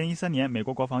，2013年美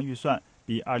国国防预算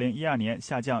比2012年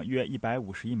下降约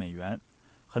150亿美元。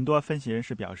很多分析人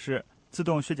士表示，自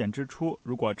动削减支出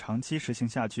如果长期实行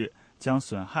下去，将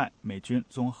损害美军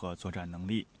综合作战能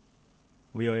力。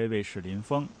VOA 卫视林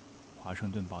峰，华盛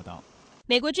顿报道。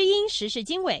美国之音时事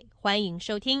经纬，欢迎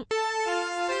收听。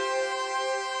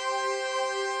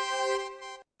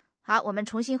好，我们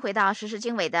重新回到时事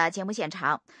经纬的节目现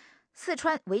场。四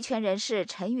川维权人士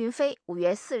陈云飞5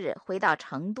月4日回到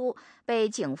成都，被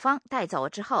警方带走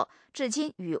之后，至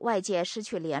今与外界失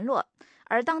去联络，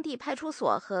而当地派出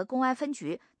所和公安分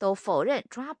局都否认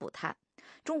抓捕他。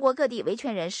中国各地维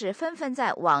权人士纷纷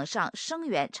在网上声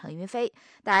援陈云飞，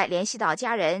待联系到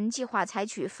家人，计划采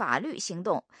取法律行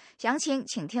动。详情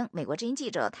请听美国之音记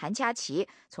者谭佳琪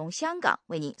从香港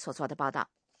为您所做的报道。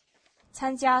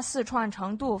参加四川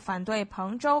成都反对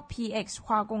彭州 PX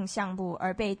化工项目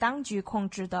而被当局控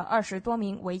制的20多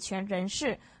名维权人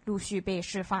士陆续被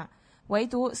释放，唯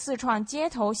独四川街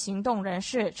头行动人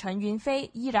士陈云飞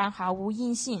依然毫无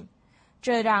音信，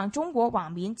这让中国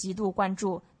网民极度关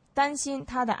注，担心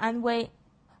他的安危。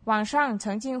网上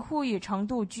曾经呼吁成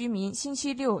都居民星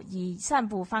期六以散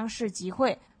步方式集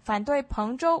会，反对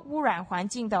彭州污染环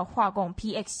境的化工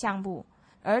PX 项目，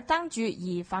而当局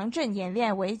以防震演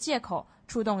练为借口，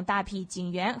出动大批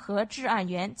警员和治安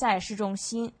员在市中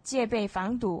心戒备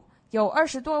防堵。有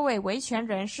20多位维权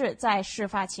人士在事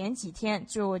发前几天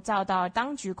就遭到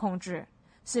当局控制。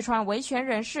四川维权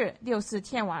人士64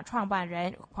天网创办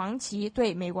人黄琦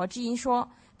对美国之音说，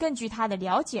根据他的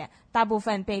了解，大部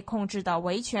分被控制的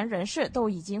维权人士都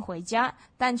已经回家，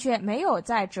但却没有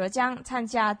在浙江参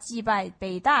加祭拜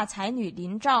北大才女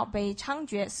林兆被枪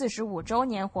决45周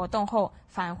年活动后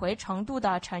返回成都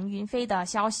的陈云飞的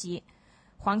消息。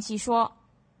黄琦说，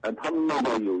他们那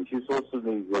个有些说是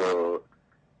那个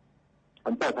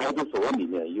在派出所里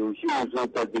面，有些人说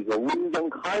在这个温江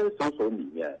看守所里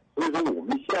面，所以说我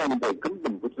们现在根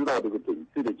本不知道这个准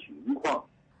确的情况。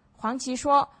黄琦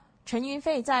说，陈云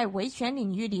飞在维权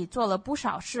领域里做了不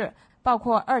少事，包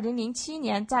括2007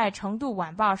年在成都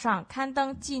晚报上刊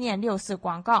登纪念6·4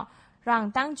广告，让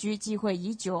当局忌讳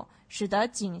已久，使得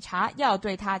警察要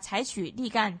对他采取立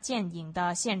竿见影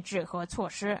的限制和措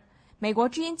施。美国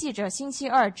之音记者星期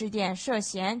二致电涉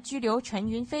嫌拘留陈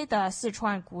云飞的四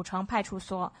川古城派出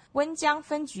所、温江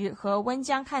分局和温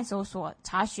江看守所，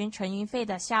查询陈云飞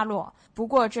的下落。不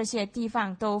过这些地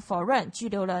方都否认拘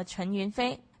留了陈云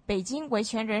飞。北京维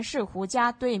权人士胡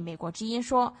佳对美国之音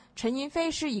说，陈云飞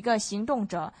是一个行动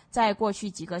者，在过去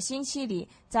几个星期里，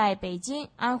在北京、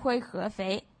安徽合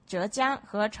肥、浙江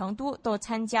和成都都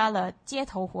参加了街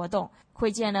头活动，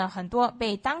会见了很多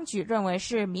被当局认为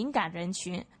是敏感人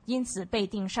群，因此被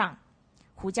盯上。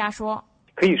胡佳说，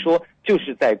可以说就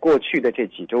是在过去的这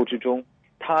几周之中，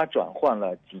他转换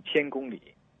了几千公里，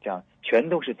这样全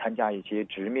都是参加一些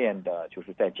直面的，就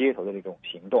是在街头的这种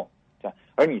行动。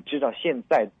而你知道现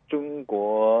在中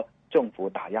国政府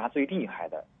打压最厉害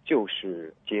的就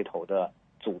是街头的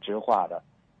组织化的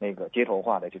街头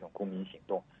化的这种公民行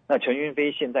动。那陈云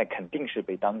飞现在肯定是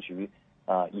被当局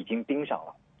已经盯上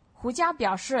了。胡佳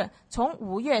表示，从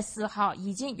5月4号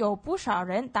已经有不少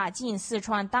人打进四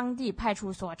川当地派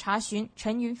出所查询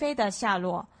陈云飞的下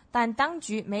落，但当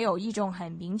局没有一种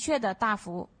很明确的答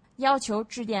复，要求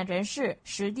致电人士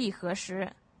实地核实。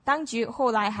当局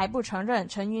后来还不承认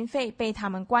陈云飞被他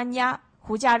们关押。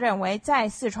胡佳认为，在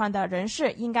四川的人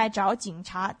士应该找警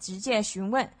察直接询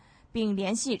问，并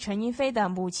联系陈云飞的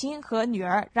母亲和女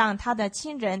儿，让他的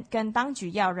亲人跟当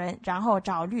局要人，然后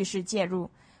找律师介入。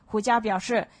胡佳表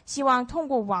示，希望通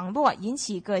过网络引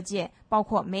起各界，包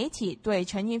括媒体对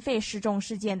陈云飞失踪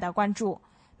事件的关注。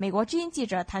美国之音记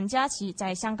者谭佳琪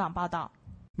在香港报道。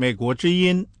美国之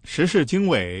音时事经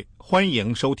纬，欢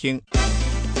迎收听。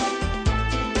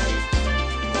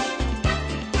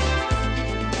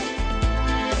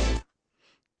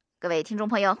各位听众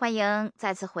朋友，欢迎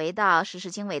再次回到时事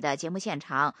经纬的节目现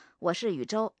场，我是宇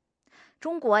宙。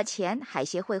中国前海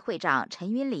协会会长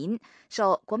陈云林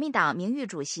受国民党名誉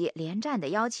主席连战的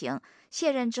邀请，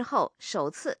卸任之后首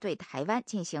次对台湾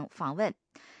进行访问。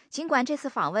尽管这次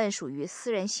访问属于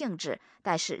私人性质，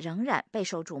但是仍然备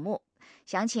受瞩目。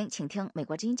详情请听美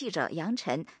国之音记者杨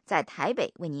晨在台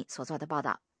北为您所做的报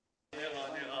道。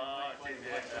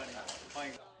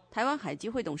台湾海基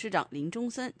会董事长林中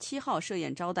森7号设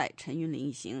宴招待陈云林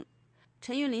一行。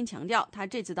陈云林强调，他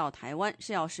这次到台湾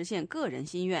是要实现个人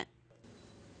心愿。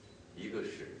一个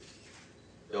是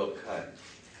要看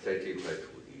在这块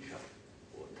土地上，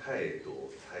我太多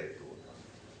的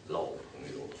老朋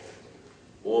友、好朋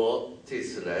友。我这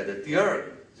次来的第二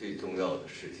个最重要的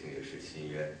事情也是心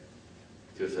愿，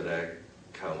就是来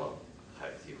看望海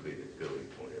基会的各位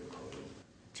同仁朋友。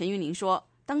陈云林说，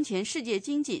当前世界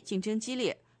经济竞争激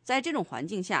烈，在这种环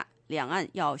境下，两岸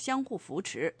要相互扶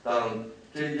持。当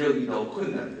真正遇到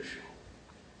困难的时候，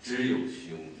只有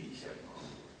兄弟相帮。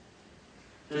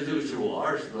这就是我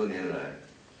20多年来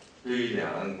对于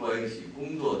两岸关系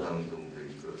工作当中的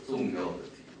一个重要的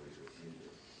体会和心得。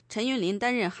陈云林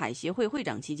担任海协会会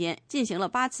长期间，进行了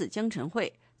8次江陈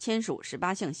会，签署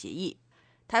18项协议。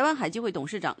台湾海基会董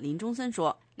事长林中森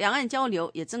说，两岸交流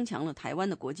也增强了台湾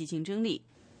的国际竞争力。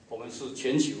我们是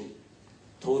全球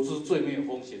投资最没有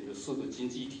风险的4个经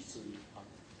济体之一啊。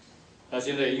那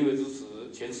现在因为如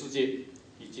此，全世界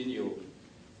已经有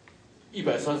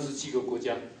137个国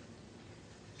家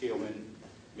给我们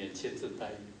免签证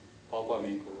待遇，包括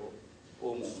美国、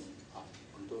欧盟啊，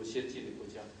很多先进的国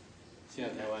家。现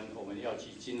在台湾我们要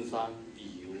去经商、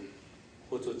旅游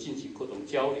或者进行各种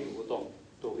交流活动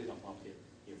都非常方便，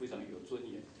也非常有尊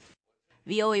严。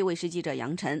VOA 卫视记者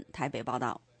杨晨台北报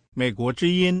道。美国之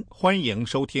音，欢迎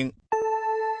收听。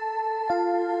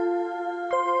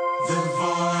The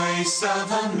Voice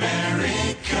of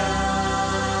America。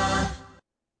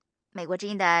美国之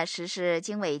音的时事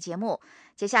经纬节目，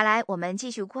接下来我们继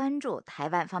续关注台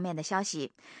湾方面的消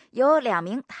息。有2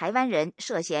名台湾人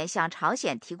涉嫌向朝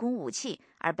鲜提供武器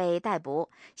而被逮捕。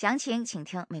详情请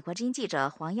听美国之音记者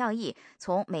黄耀义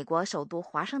从美国首都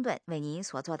华盛顿为您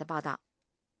所做的报道。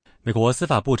美国司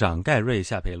法部长盖瑞·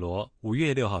夏佩罗5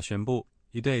月6号宣布，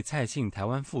一对蔡姓台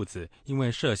湾父子因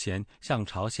为涉嫌向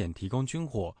朝鲜提供军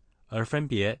火，而分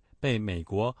别被美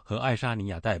国和爱沙尼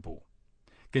亚逮捕。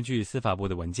根据司法部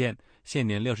的文件，现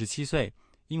年67岁、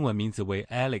英文名字为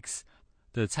Alex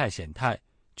的蔡显泰，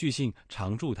据信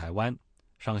常驻台湾。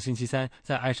上星期3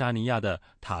在爱沙尼亚的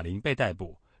塔林被逮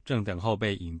捕，正等候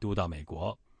被引渡到美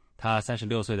国。他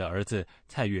36岁的儿子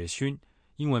蔡岳勋，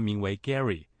英文名为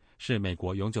Gary， 是美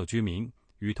国永久居民，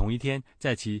于同一天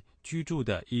在其居住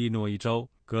的伊利诺伊州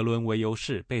格伦维尤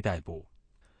市被逮捕。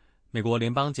美国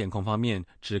联邦检控方面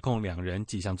指控2人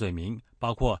几项罪名，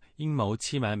包括阴谋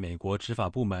欺瞒美国执法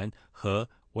部门和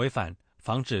违反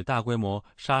防止大规模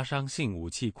杀伤性武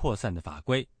器扩散的法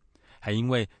规，还因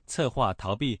为策划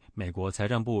逃避美国财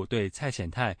政部对蔡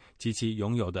显泰及其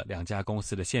拥有的2家公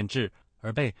司的限制，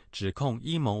而被指控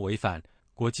阴谋违反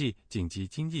国际紧急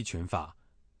经济权法。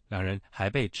2人还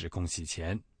被指控洗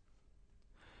钱。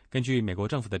根据美国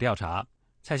政府的调查，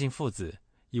蔡姓父子、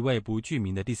一位不具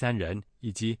名的第3人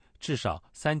以及至少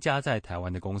3家在台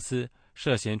湾的公司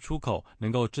涉嫌出口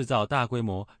能够制造大规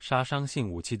模杀伤性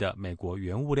武器的美国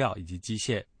原物料以及机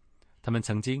械。他们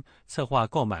曾经策划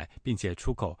购买并且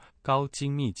出口高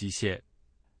精密机械。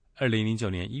2009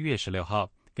年1月16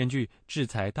号，根据制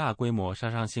裁大规模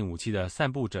杀伤性武器的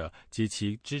散布者及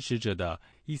其支持者的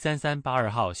13382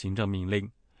号行政命令，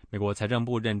美国财政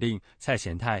部认定蔡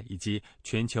显泰以及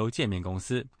全球界面公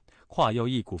司、跨右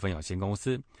翼股份有限公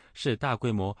司是大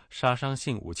规模杀伤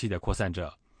性武器的扩散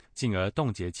者，进而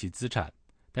冻结其资产。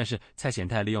但是蔡显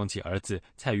泰利用其儿子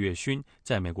蔡岳勋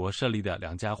在美国设立的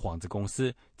2家幌子公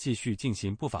司继续进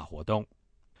行不法活动。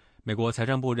美国财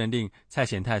政部认定蔡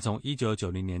显泰从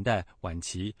1990年代晚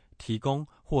期提供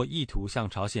或意图向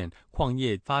朝鲜矿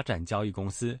业发展交易公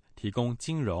司提供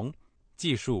金融、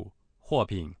技术、货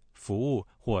品、服务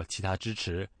或其他支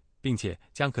持，并且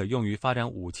将可用于发展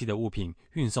武器的物品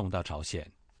运送到朝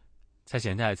鲜。蔡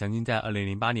显泰曾经在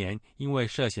2008年因为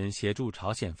涉嫌协助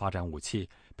朝鲜发展武器，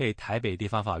被台北地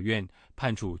方法院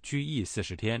判处拘役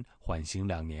40天，缓刑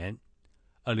2年。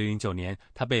2009年，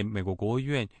他被美国国务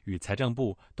院与财政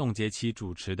部冻结其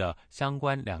主持的相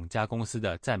关2家公司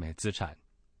的在美资产，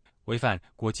违反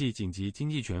国际紧急经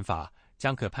济权法，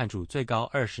将可判处最高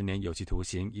20年有期徒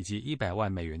刑以及100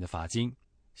万美元的罚金；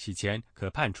洗钱可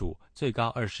判处最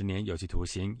高20年有期徒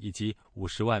刑以及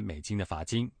50万美金的罚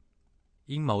金；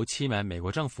阴谋欺瞒美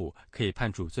国政府可以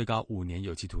判处最高5年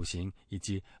有期徒刑以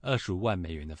及25万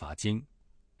美元的罚金。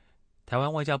台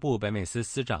湾外交部北美司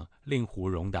司长令狐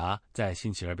荣达在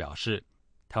星期二表示，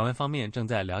台湾方面正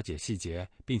在了解细节，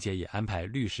并且也安排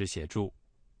律师协助。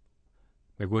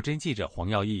美国之音记者黄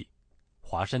耀义，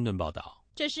华盛顿报道。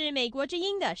这是美国之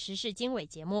音的时事经纬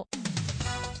节目。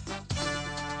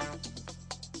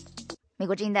美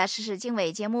国之音的时事经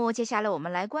纬节目，接下来我们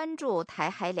来关注台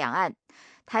海两岸。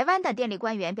台湾的电力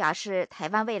官员表示，台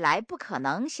湾未来不可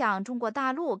能向中国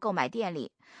大陆购买电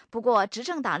力。不过，执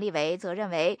政党立委则认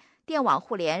为，电网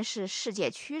互联是世界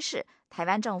趋势，台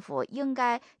湾政府应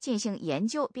该进行研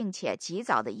究，并且及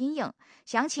早的因应。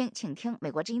详情请听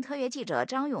美国之音特约记者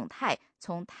张永泰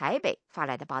从台北发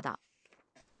来的报道。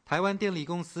台湾电力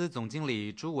公司总经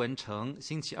理朱文成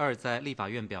星期二在立法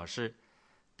院表示，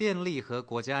电力和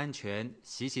国家安全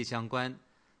息息相关，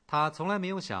他从来没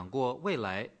有想过未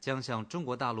来将向中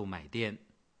国大陆买电。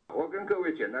我跟各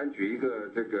位简单举一个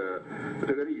这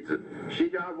个例子，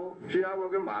新加坡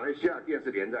跟马来西亚电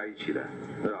是连在一起的，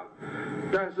对吧？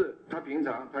但是他平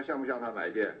常他向不向他买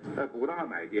电？不让他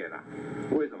买电啊？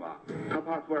为什么？他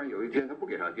怕突然有一天他不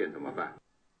给他电怎么办？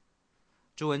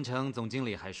朱文成总经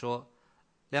理还说，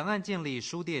两岸建立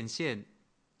输电线，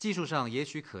技术上也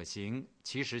许可行，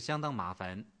其实相当麻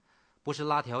烦，不是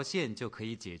拉条线就可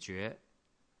以解决。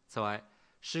此外，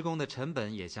施工的成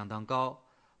本也相当高，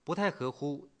不太合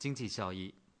乎经济效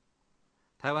益。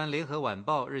台湾联合晚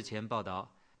报日前报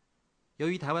道，由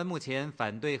于台湾目前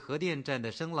反对核电站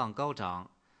的声浪高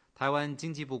涨，台湾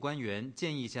经济部官员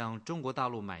建议向中国大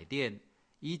陆买电，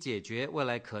以解决未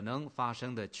来可能发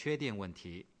生的缺电问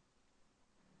题。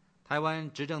台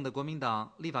湾执政的国民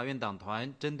党立法院党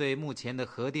团针对目前的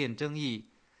核电争议，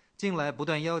近来不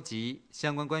断邀集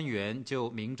相关官员就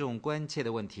民众关切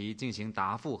的问题进行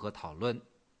答复和讨论。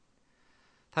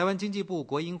台湾经济部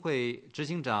国营会执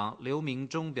行长刘明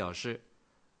忠表示，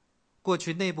过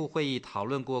去内部会议讨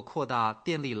论过扩大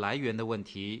电力来源的问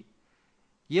题，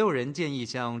也有人建议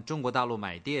向中国大陆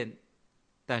买电，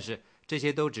但是这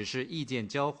些都只是意见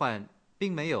交换，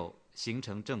并没有形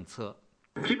成政策。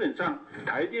基本上，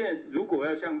台电如果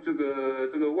要向这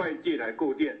个外界来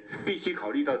购电，必须考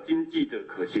虑到经济的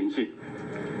可行性。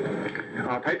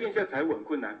台电现在财务很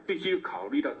困难，必须考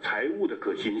虑到财务的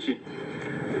可行性。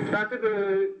那这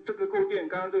个购电，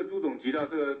刚刚这个朱总提到，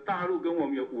这个大陆跟我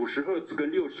们有50赫兹跟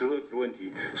60赫兹的问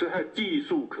题，所以还有技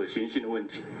术可行性的问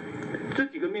题。这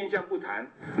几个面向不谈，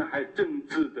那还有政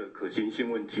治的可行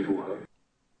性问题如何？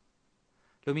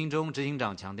刘明忠执行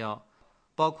长强调，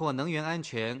包括能源安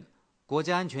全、国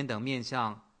家安全等面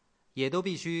向，也都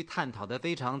必须探讨得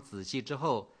非常仔细之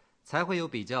后，才会有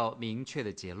比较明确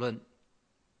的结论。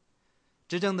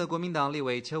执政的国民党立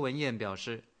委邱文彦表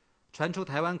示，传出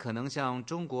台湾可能向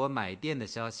中国买电的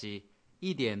消息，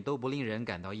一点都不令人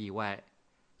感到意外，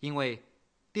因为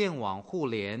电网互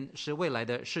联是未来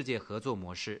的世界合作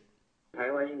模式。台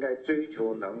湾应该追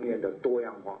求能源的多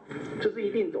样化，这是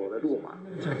一定走的路嘛。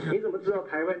你怎么知道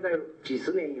台湾在几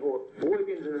十年以后不会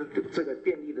变成这个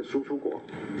电力的输出国？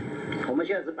我们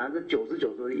现在是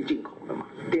99%都是一进口的嘛，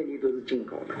电力都是进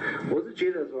口的。我是觉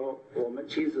得说，我们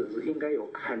其实是应该有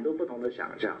很多不同的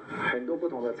想象，很多不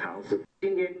同的尝试。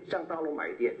今天向大陆买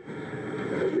电，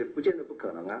也不见得不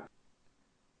可能啊。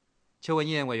邱文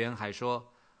彦委员还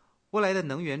说，未来的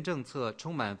能源政策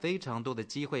充满非常多的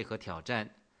机会和挑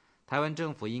战。台湾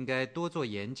政府应该多做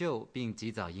研究，并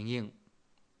及早因应。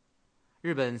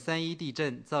日本3.1地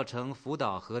震造成福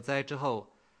岛核灾之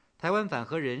后，台湾反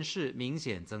核人士明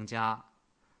显增加，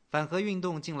反核运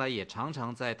动近来也常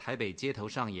常在台北街头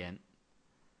上演。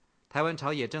台湾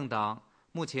朝野政党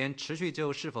目前持续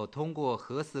就是否通过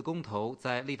核4公投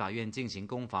在立法院进行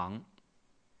攻防。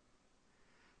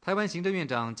台湾行政院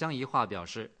长江宜樺表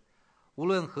示，无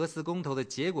论核4公投的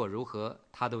结果如何，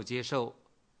他都接受。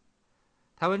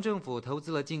台湾政府投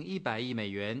资了近100亿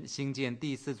美元兴建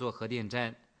第4座核电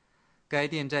站，该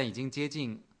电站已经接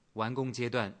近完工阶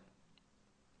段。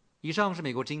以上是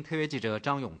美国之音特约记者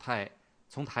张永泰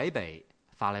从台北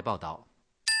发来报道。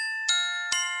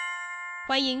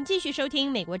欢迎继续收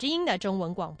听美国之音的中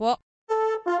文广播。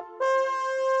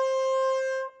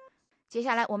接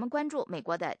下来我们关注美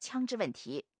国的枪支问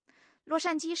题。洛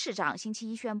杉矶市长星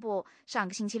期一宣布，上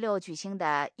个星期六举行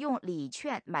的用礼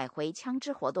券买回枪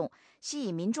支活动，吸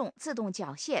引民众自动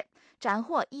缴械，斩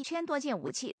获1000多件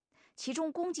武器，其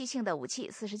中攻击性的武器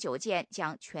49件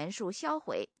将全数销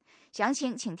毁。详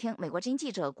情请听美国之音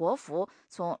记者国福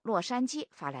从洛杉矶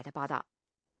发来的报道。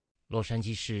洛杉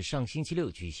矶市上星期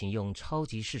六举行用超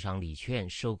级市场礼券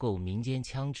收购民间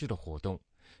枪支的活动，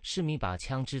市民把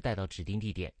枪支带到指定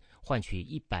地点，换取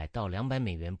100到200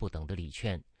美元不等的礼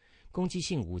券。攻击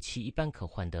性武器一般可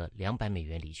换得200美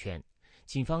元礼券。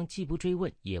警方既不追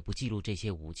问也不记录这些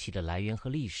武器的来源和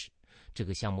历史。这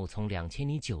个项目从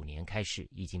2009年开始，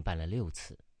已经办了6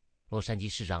次。洛杉矶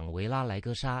市长维拉莱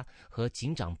格沙和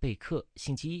警长贝克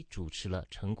星期一主持了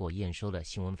成果验收的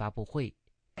新闻发布会。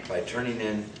By turning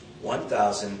in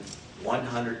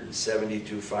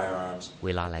 1,172 firearms，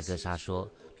 维拉莱格沙说，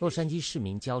洛杉矶市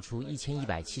民交出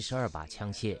1172把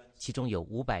枪械，其中有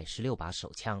516把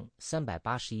手枪、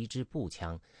381支步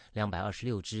枪、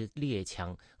226支猎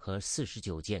枪和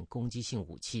49件攻击性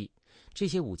武器。这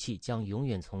些武器将永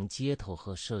远从街头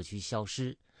和社区消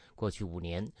失。过去5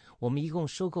年，我们一共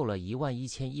收购了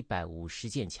11150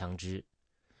件枪支。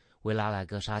维拉莱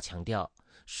格沙强调，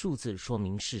数字说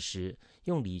明事实，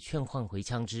用礼券换回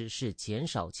枪支是减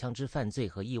少枪支犯罪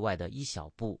和意外的一小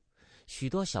步。许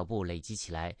多小步累积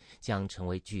起来，将成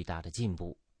为巨大的进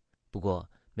步。不过，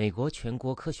美国全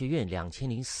国科学院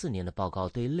2004年的报告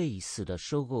对类似的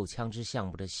收购枪支项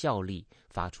目的效力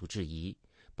发出质疑。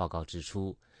报告指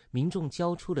出，民众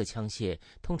交出的枪械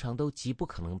通常都极不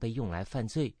可能被用来犯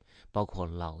罪，包括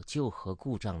老旧和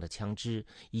故障的枪支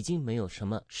已经没有什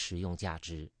么实用价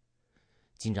值。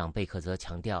警长贝克则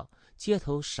强调，街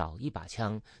头少一把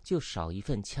枪就少一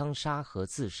份枪杀和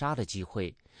自杀的机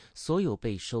会，所有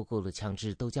被收购的枪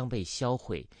支都将被销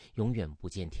毁，永远不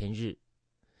见天日。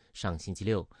上星期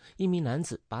六，一名男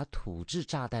子把土制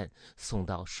炸弹送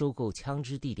到收购枪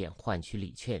支地点换取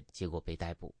礼券，结果被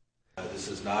逮捕。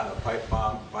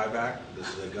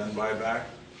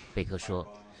贝克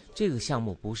说，这个项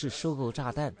目不是收购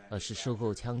炸弹，而是收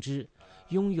购枪支。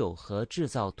拥有和制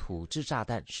造土制炸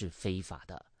弹是非法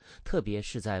的，特别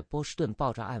是在波士顿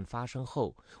爆炸案发生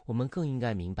后，我们更应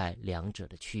该明白两者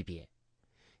的区别。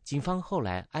警方后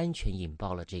来安全引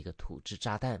爆了这个土制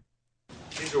炸弹。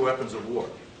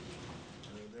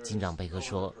警长贝克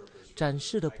说，展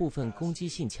示的部分攻击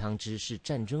性枪支是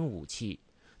战争武器，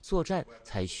作战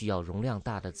才需要容量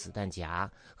大的子弹夹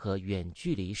和远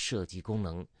距离射击功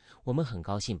能。我们很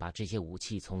高兴把这些武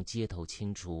器从街头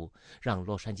清除，让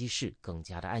洛杉矶市更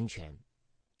加的安全。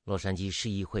洛杉矶市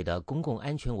议会的公共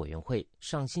安全委员会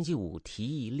上星期五提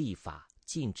议立法，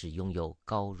禁止拥有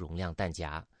高容量弹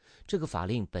夹。这个法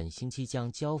令本星期将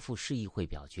交付市议会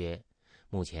表决。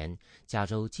目前，加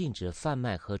州禁止贩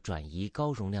卖和转移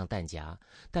高容量弹夹，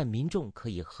但民众可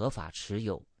以合法持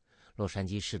有。洛杉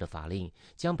矶市的法令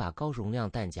将把高容量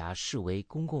弹夹视为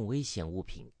公共危险物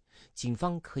品，警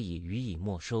方可以予以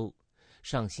没收。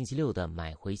上星期六的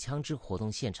买回枪支活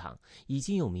动现场，已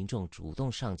经有民众主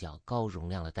动上缴高容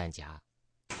量的弹夹。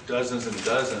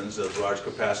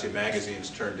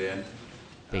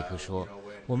贝克说，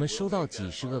我们收到几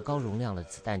十个高容量的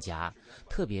子弹夹，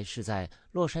特别是在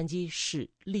洛杉矶市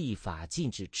立法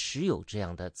禁止持有这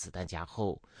样的子弹夹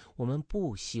后，我们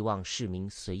不希望市民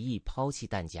随意抛弃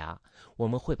弹夹，我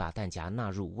们会把弹夹纳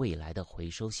入未来的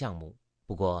回收项目。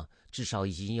不过，至少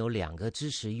已经有2个支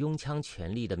持拥枪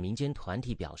权利的民间团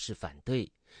体表示反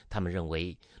对。他们认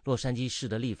为，洛杉矶市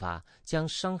的立法将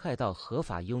伤害到合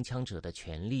法拥枪者的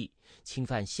权利，侵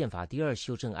犯宪法第2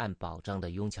修正案保障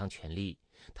的拥枪权利。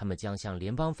他们将向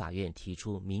联邦法院提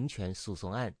出民权诉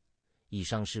讼案。以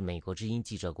上是美国之音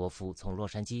记者国福从洛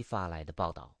杉矶发来的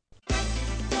报道。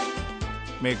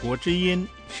美国之音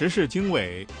时事经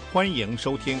纬，欢迎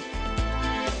收听。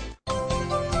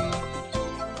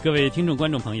各位听众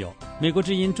观众朋友，美国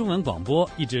之音中文广播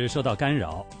一直受到干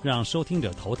扰，让收听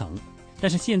者头疼。但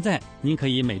是现在您可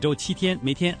以每周7天，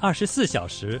每天24小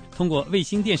时，通过卫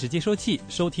星电视接收器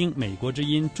收听美国之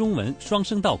音中文双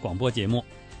声道广播节目，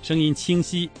声音清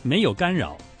晰，没有干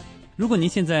扰。如果您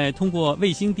现在通过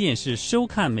卫星电视收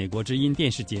看美国之音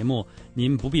电视节目，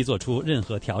您不必做出任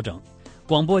何调整。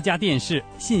广播加电视，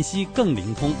信息更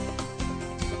灵通。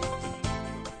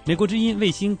美国之音卫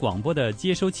星广播的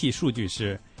接收器数据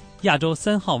是：亚洲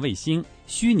3号卫星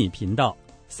虚拟频道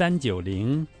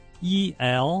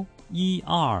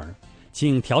 390-EL12，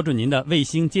请调准您的卫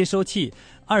星接收器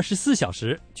，24小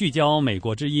时聚焦美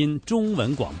国之音中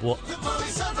文广播。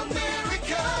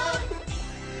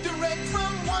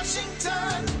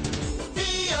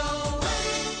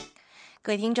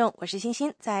各位听众，我是欣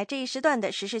欣，在这一时段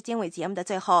的时事经纬节目的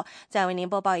最后，再为您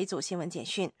播报一组新闻简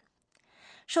讯。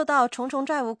受到重重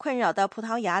债务困扰的葡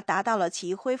萄牙达到了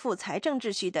其恢复财政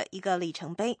秩序的一个里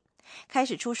程碑，开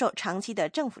始出售长期的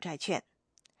政府债券。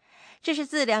这是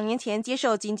自2年前接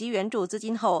受紧急援助资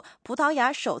金后，葡萄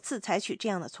牙首次采取这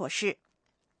样的措施。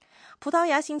葡萄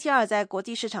牙星期二在国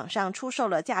际市场上出售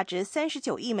了价值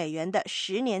39亿美元的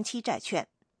10年期债券。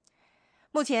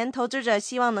目前，投资者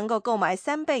希望能够购买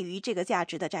3倍于这个价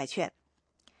值的债券。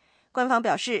官方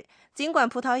表示，尽管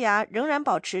葡萄牙仍然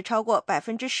保持超过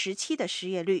17%的失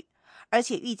业率，而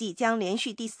且预计将连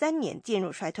续第3年进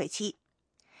入衰退期，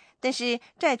但是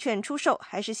债券出售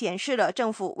还是显示了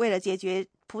政府为了解决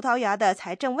葡萄牙的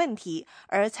财政问题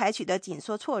而采取的紧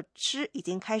缩措施已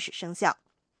经开始生效。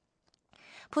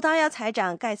葡萄牙财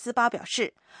长盖斯巴表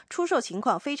示，出售情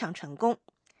况非常成功。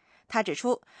他指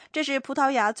出，这是葡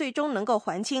萄牙最终能够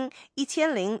还清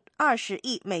1020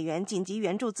亿美元紧急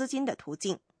援助资金的途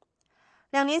径。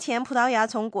2年前，葡萄牙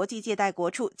从国际借贷国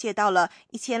处借到了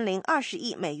1020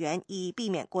亿美元，以避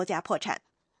免国家破产。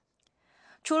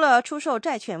除了出售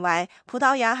债券外，葡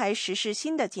萄牙还实施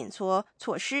新的紧缩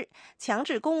措施，强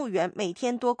制公务员每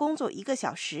天多工作1个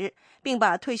小时，并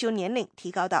把退休年龄提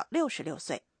高到66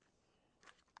岁。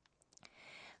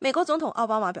美国总统奥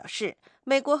巴马表示，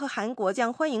美国和韩国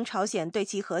将欢迎朝鲜对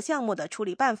其核项目的处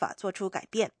理办法做出改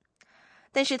变，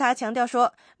但是他强调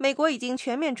说，美国已经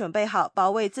全面准备好保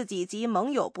卫自己及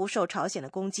盟友不受朝鲜的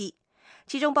攻击，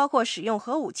其中包括使用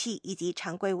核武器以及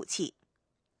常规武器。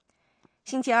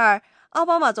星期二，奥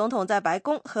巴马总统在白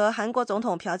宫和韩国总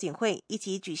统朴槿惠一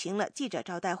起举行了记者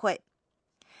招待会。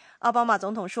奥巴马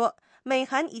总统说，美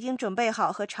韩已经准备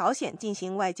好和朝鲜进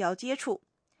行外交接触，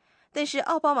但是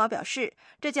奥巴马表示，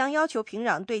这将要求平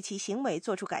壤对其行为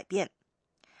做出改变。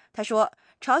他说，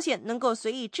朝鲜能够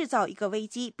随意制造一个危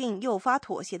机并诱发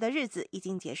妥协的日子已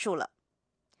经结束了。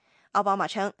奥巴马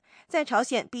称，在朝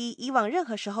鲜比以往任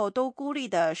何时候都孤立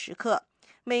的时刻，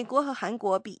美国和韩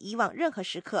国比以往任何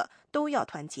时刻都要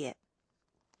团结。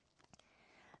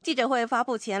记者会发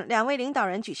布前，2位领导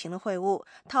人举行了会晤，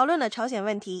讨论了朝鲜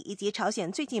问题以及朝鲜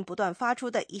最近不断发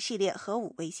出的一系列核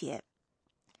武威胁。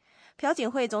朴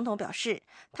槿惠总统表示，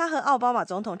他和奥巴马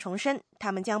总统重申，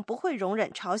他们将不会容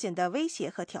忍朝鲜的威胁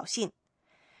和挑衅，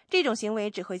这种行为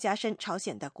只会加深朝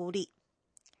鲜的孤立。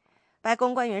白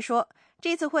宫官员说，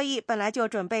这次会议本来就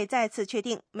准备再次确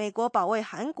定美国保卫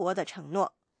韩国的承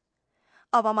诺。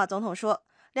奥巴马总统说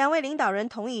，2位领导人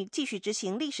同意继续执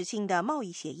行历史性的贸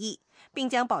易协议，并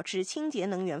将保持清洁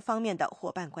能源方面的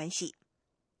伙伴关系。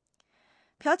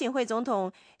朴槿惠总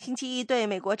统星期一对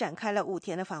美国展开了5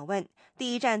天的访问，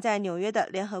第一站在纽约的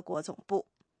联合国总部。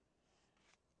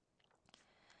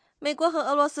美国和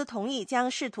俄罗斯同意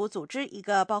将试图组织一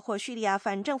个包括叙利亚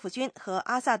反政府军和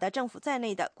阿萨德政府在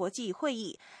内的国际会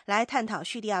议，来探讨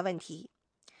叙利亚问题。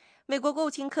美国国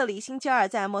务卿克里星期二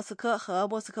在莫斯科和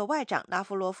莫斯科外长拉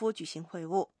夫罗夫举行会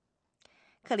晤。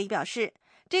克里表示，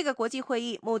这个国际会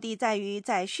议目的在于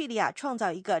在叙利亚创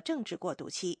造一个政治过渡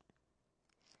期。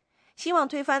希望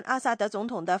推翻阿萨德总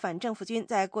统的反政府军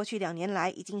在过去2年来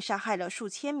已经杀害了数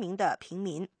千名的平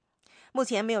民，目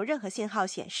前没有任何信号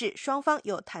显示双方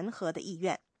有谈和的意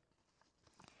愿。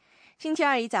星期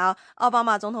二一早，奥巴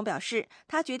马总统表示，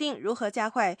他决定如何加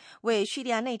快为叙利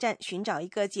亚内战寻找一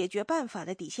个解决办法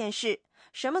的底线是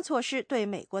什么措施对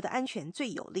美国的安全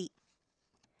最有利。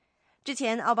之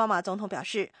前，奥巴马总统表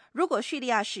示，如果叙利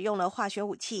亚使用了化学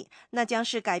武器，那将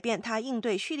是改变他应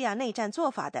对叙利亚内战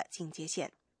做法的警戒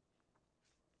线。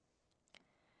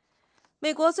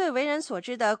美国最为人所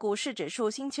知的股市指数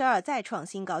星期二再创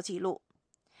新高纪录，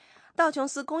道琼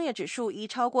斯工业指数已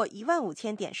超过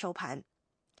15000点收盘。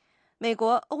美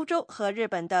国、欧洲和日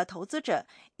本的投资者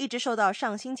一直受到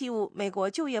上星期五美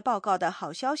国就业报告的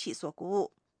好消息所鼓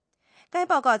舞，该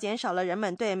报告减少了人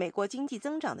们对美国经济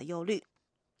增长的忧虑。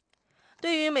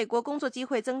对于美国工作机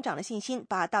会增长的信心，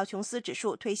把道琼斯指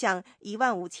数推向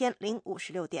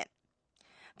15056点。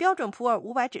标准普尔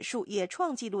500指数也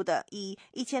创纪录的以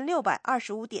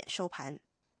1625点收盘。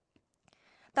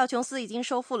道琼斯已经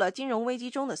收复了金融危机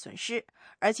中的损失，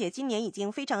而且今年已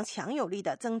经非常强有力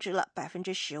的增值了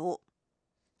15%。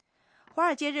华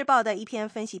尔街日报的一篇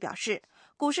分析表示，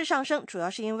股市上升主要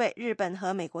是因为日本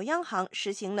和美国央行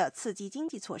实行了刺激经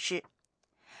济措施，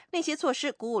那些措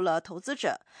施鼓舞了投资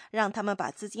者，让他们把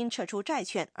资金撤出债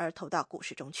券而投到股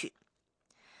市中去。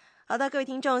好的，各位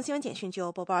听众，新闻简讯就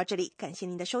播报到这里，感谢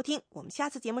您的收听，我们下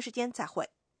次节目时间再会。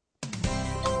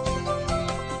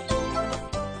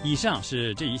以上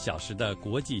是这一小时的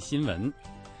国际新闻。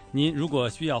您如果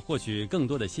需要获取更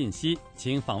多的信息，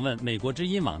请访问美国之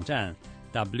音网站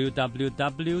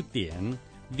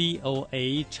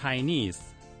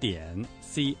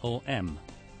www.voachinese.com。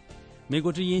美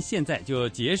国之音现在就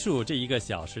结束这1个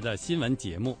小时的新闻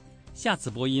节目，下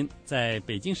次播音在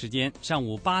北京时间上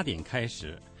午8点开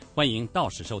始，欢迎到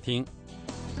时收听。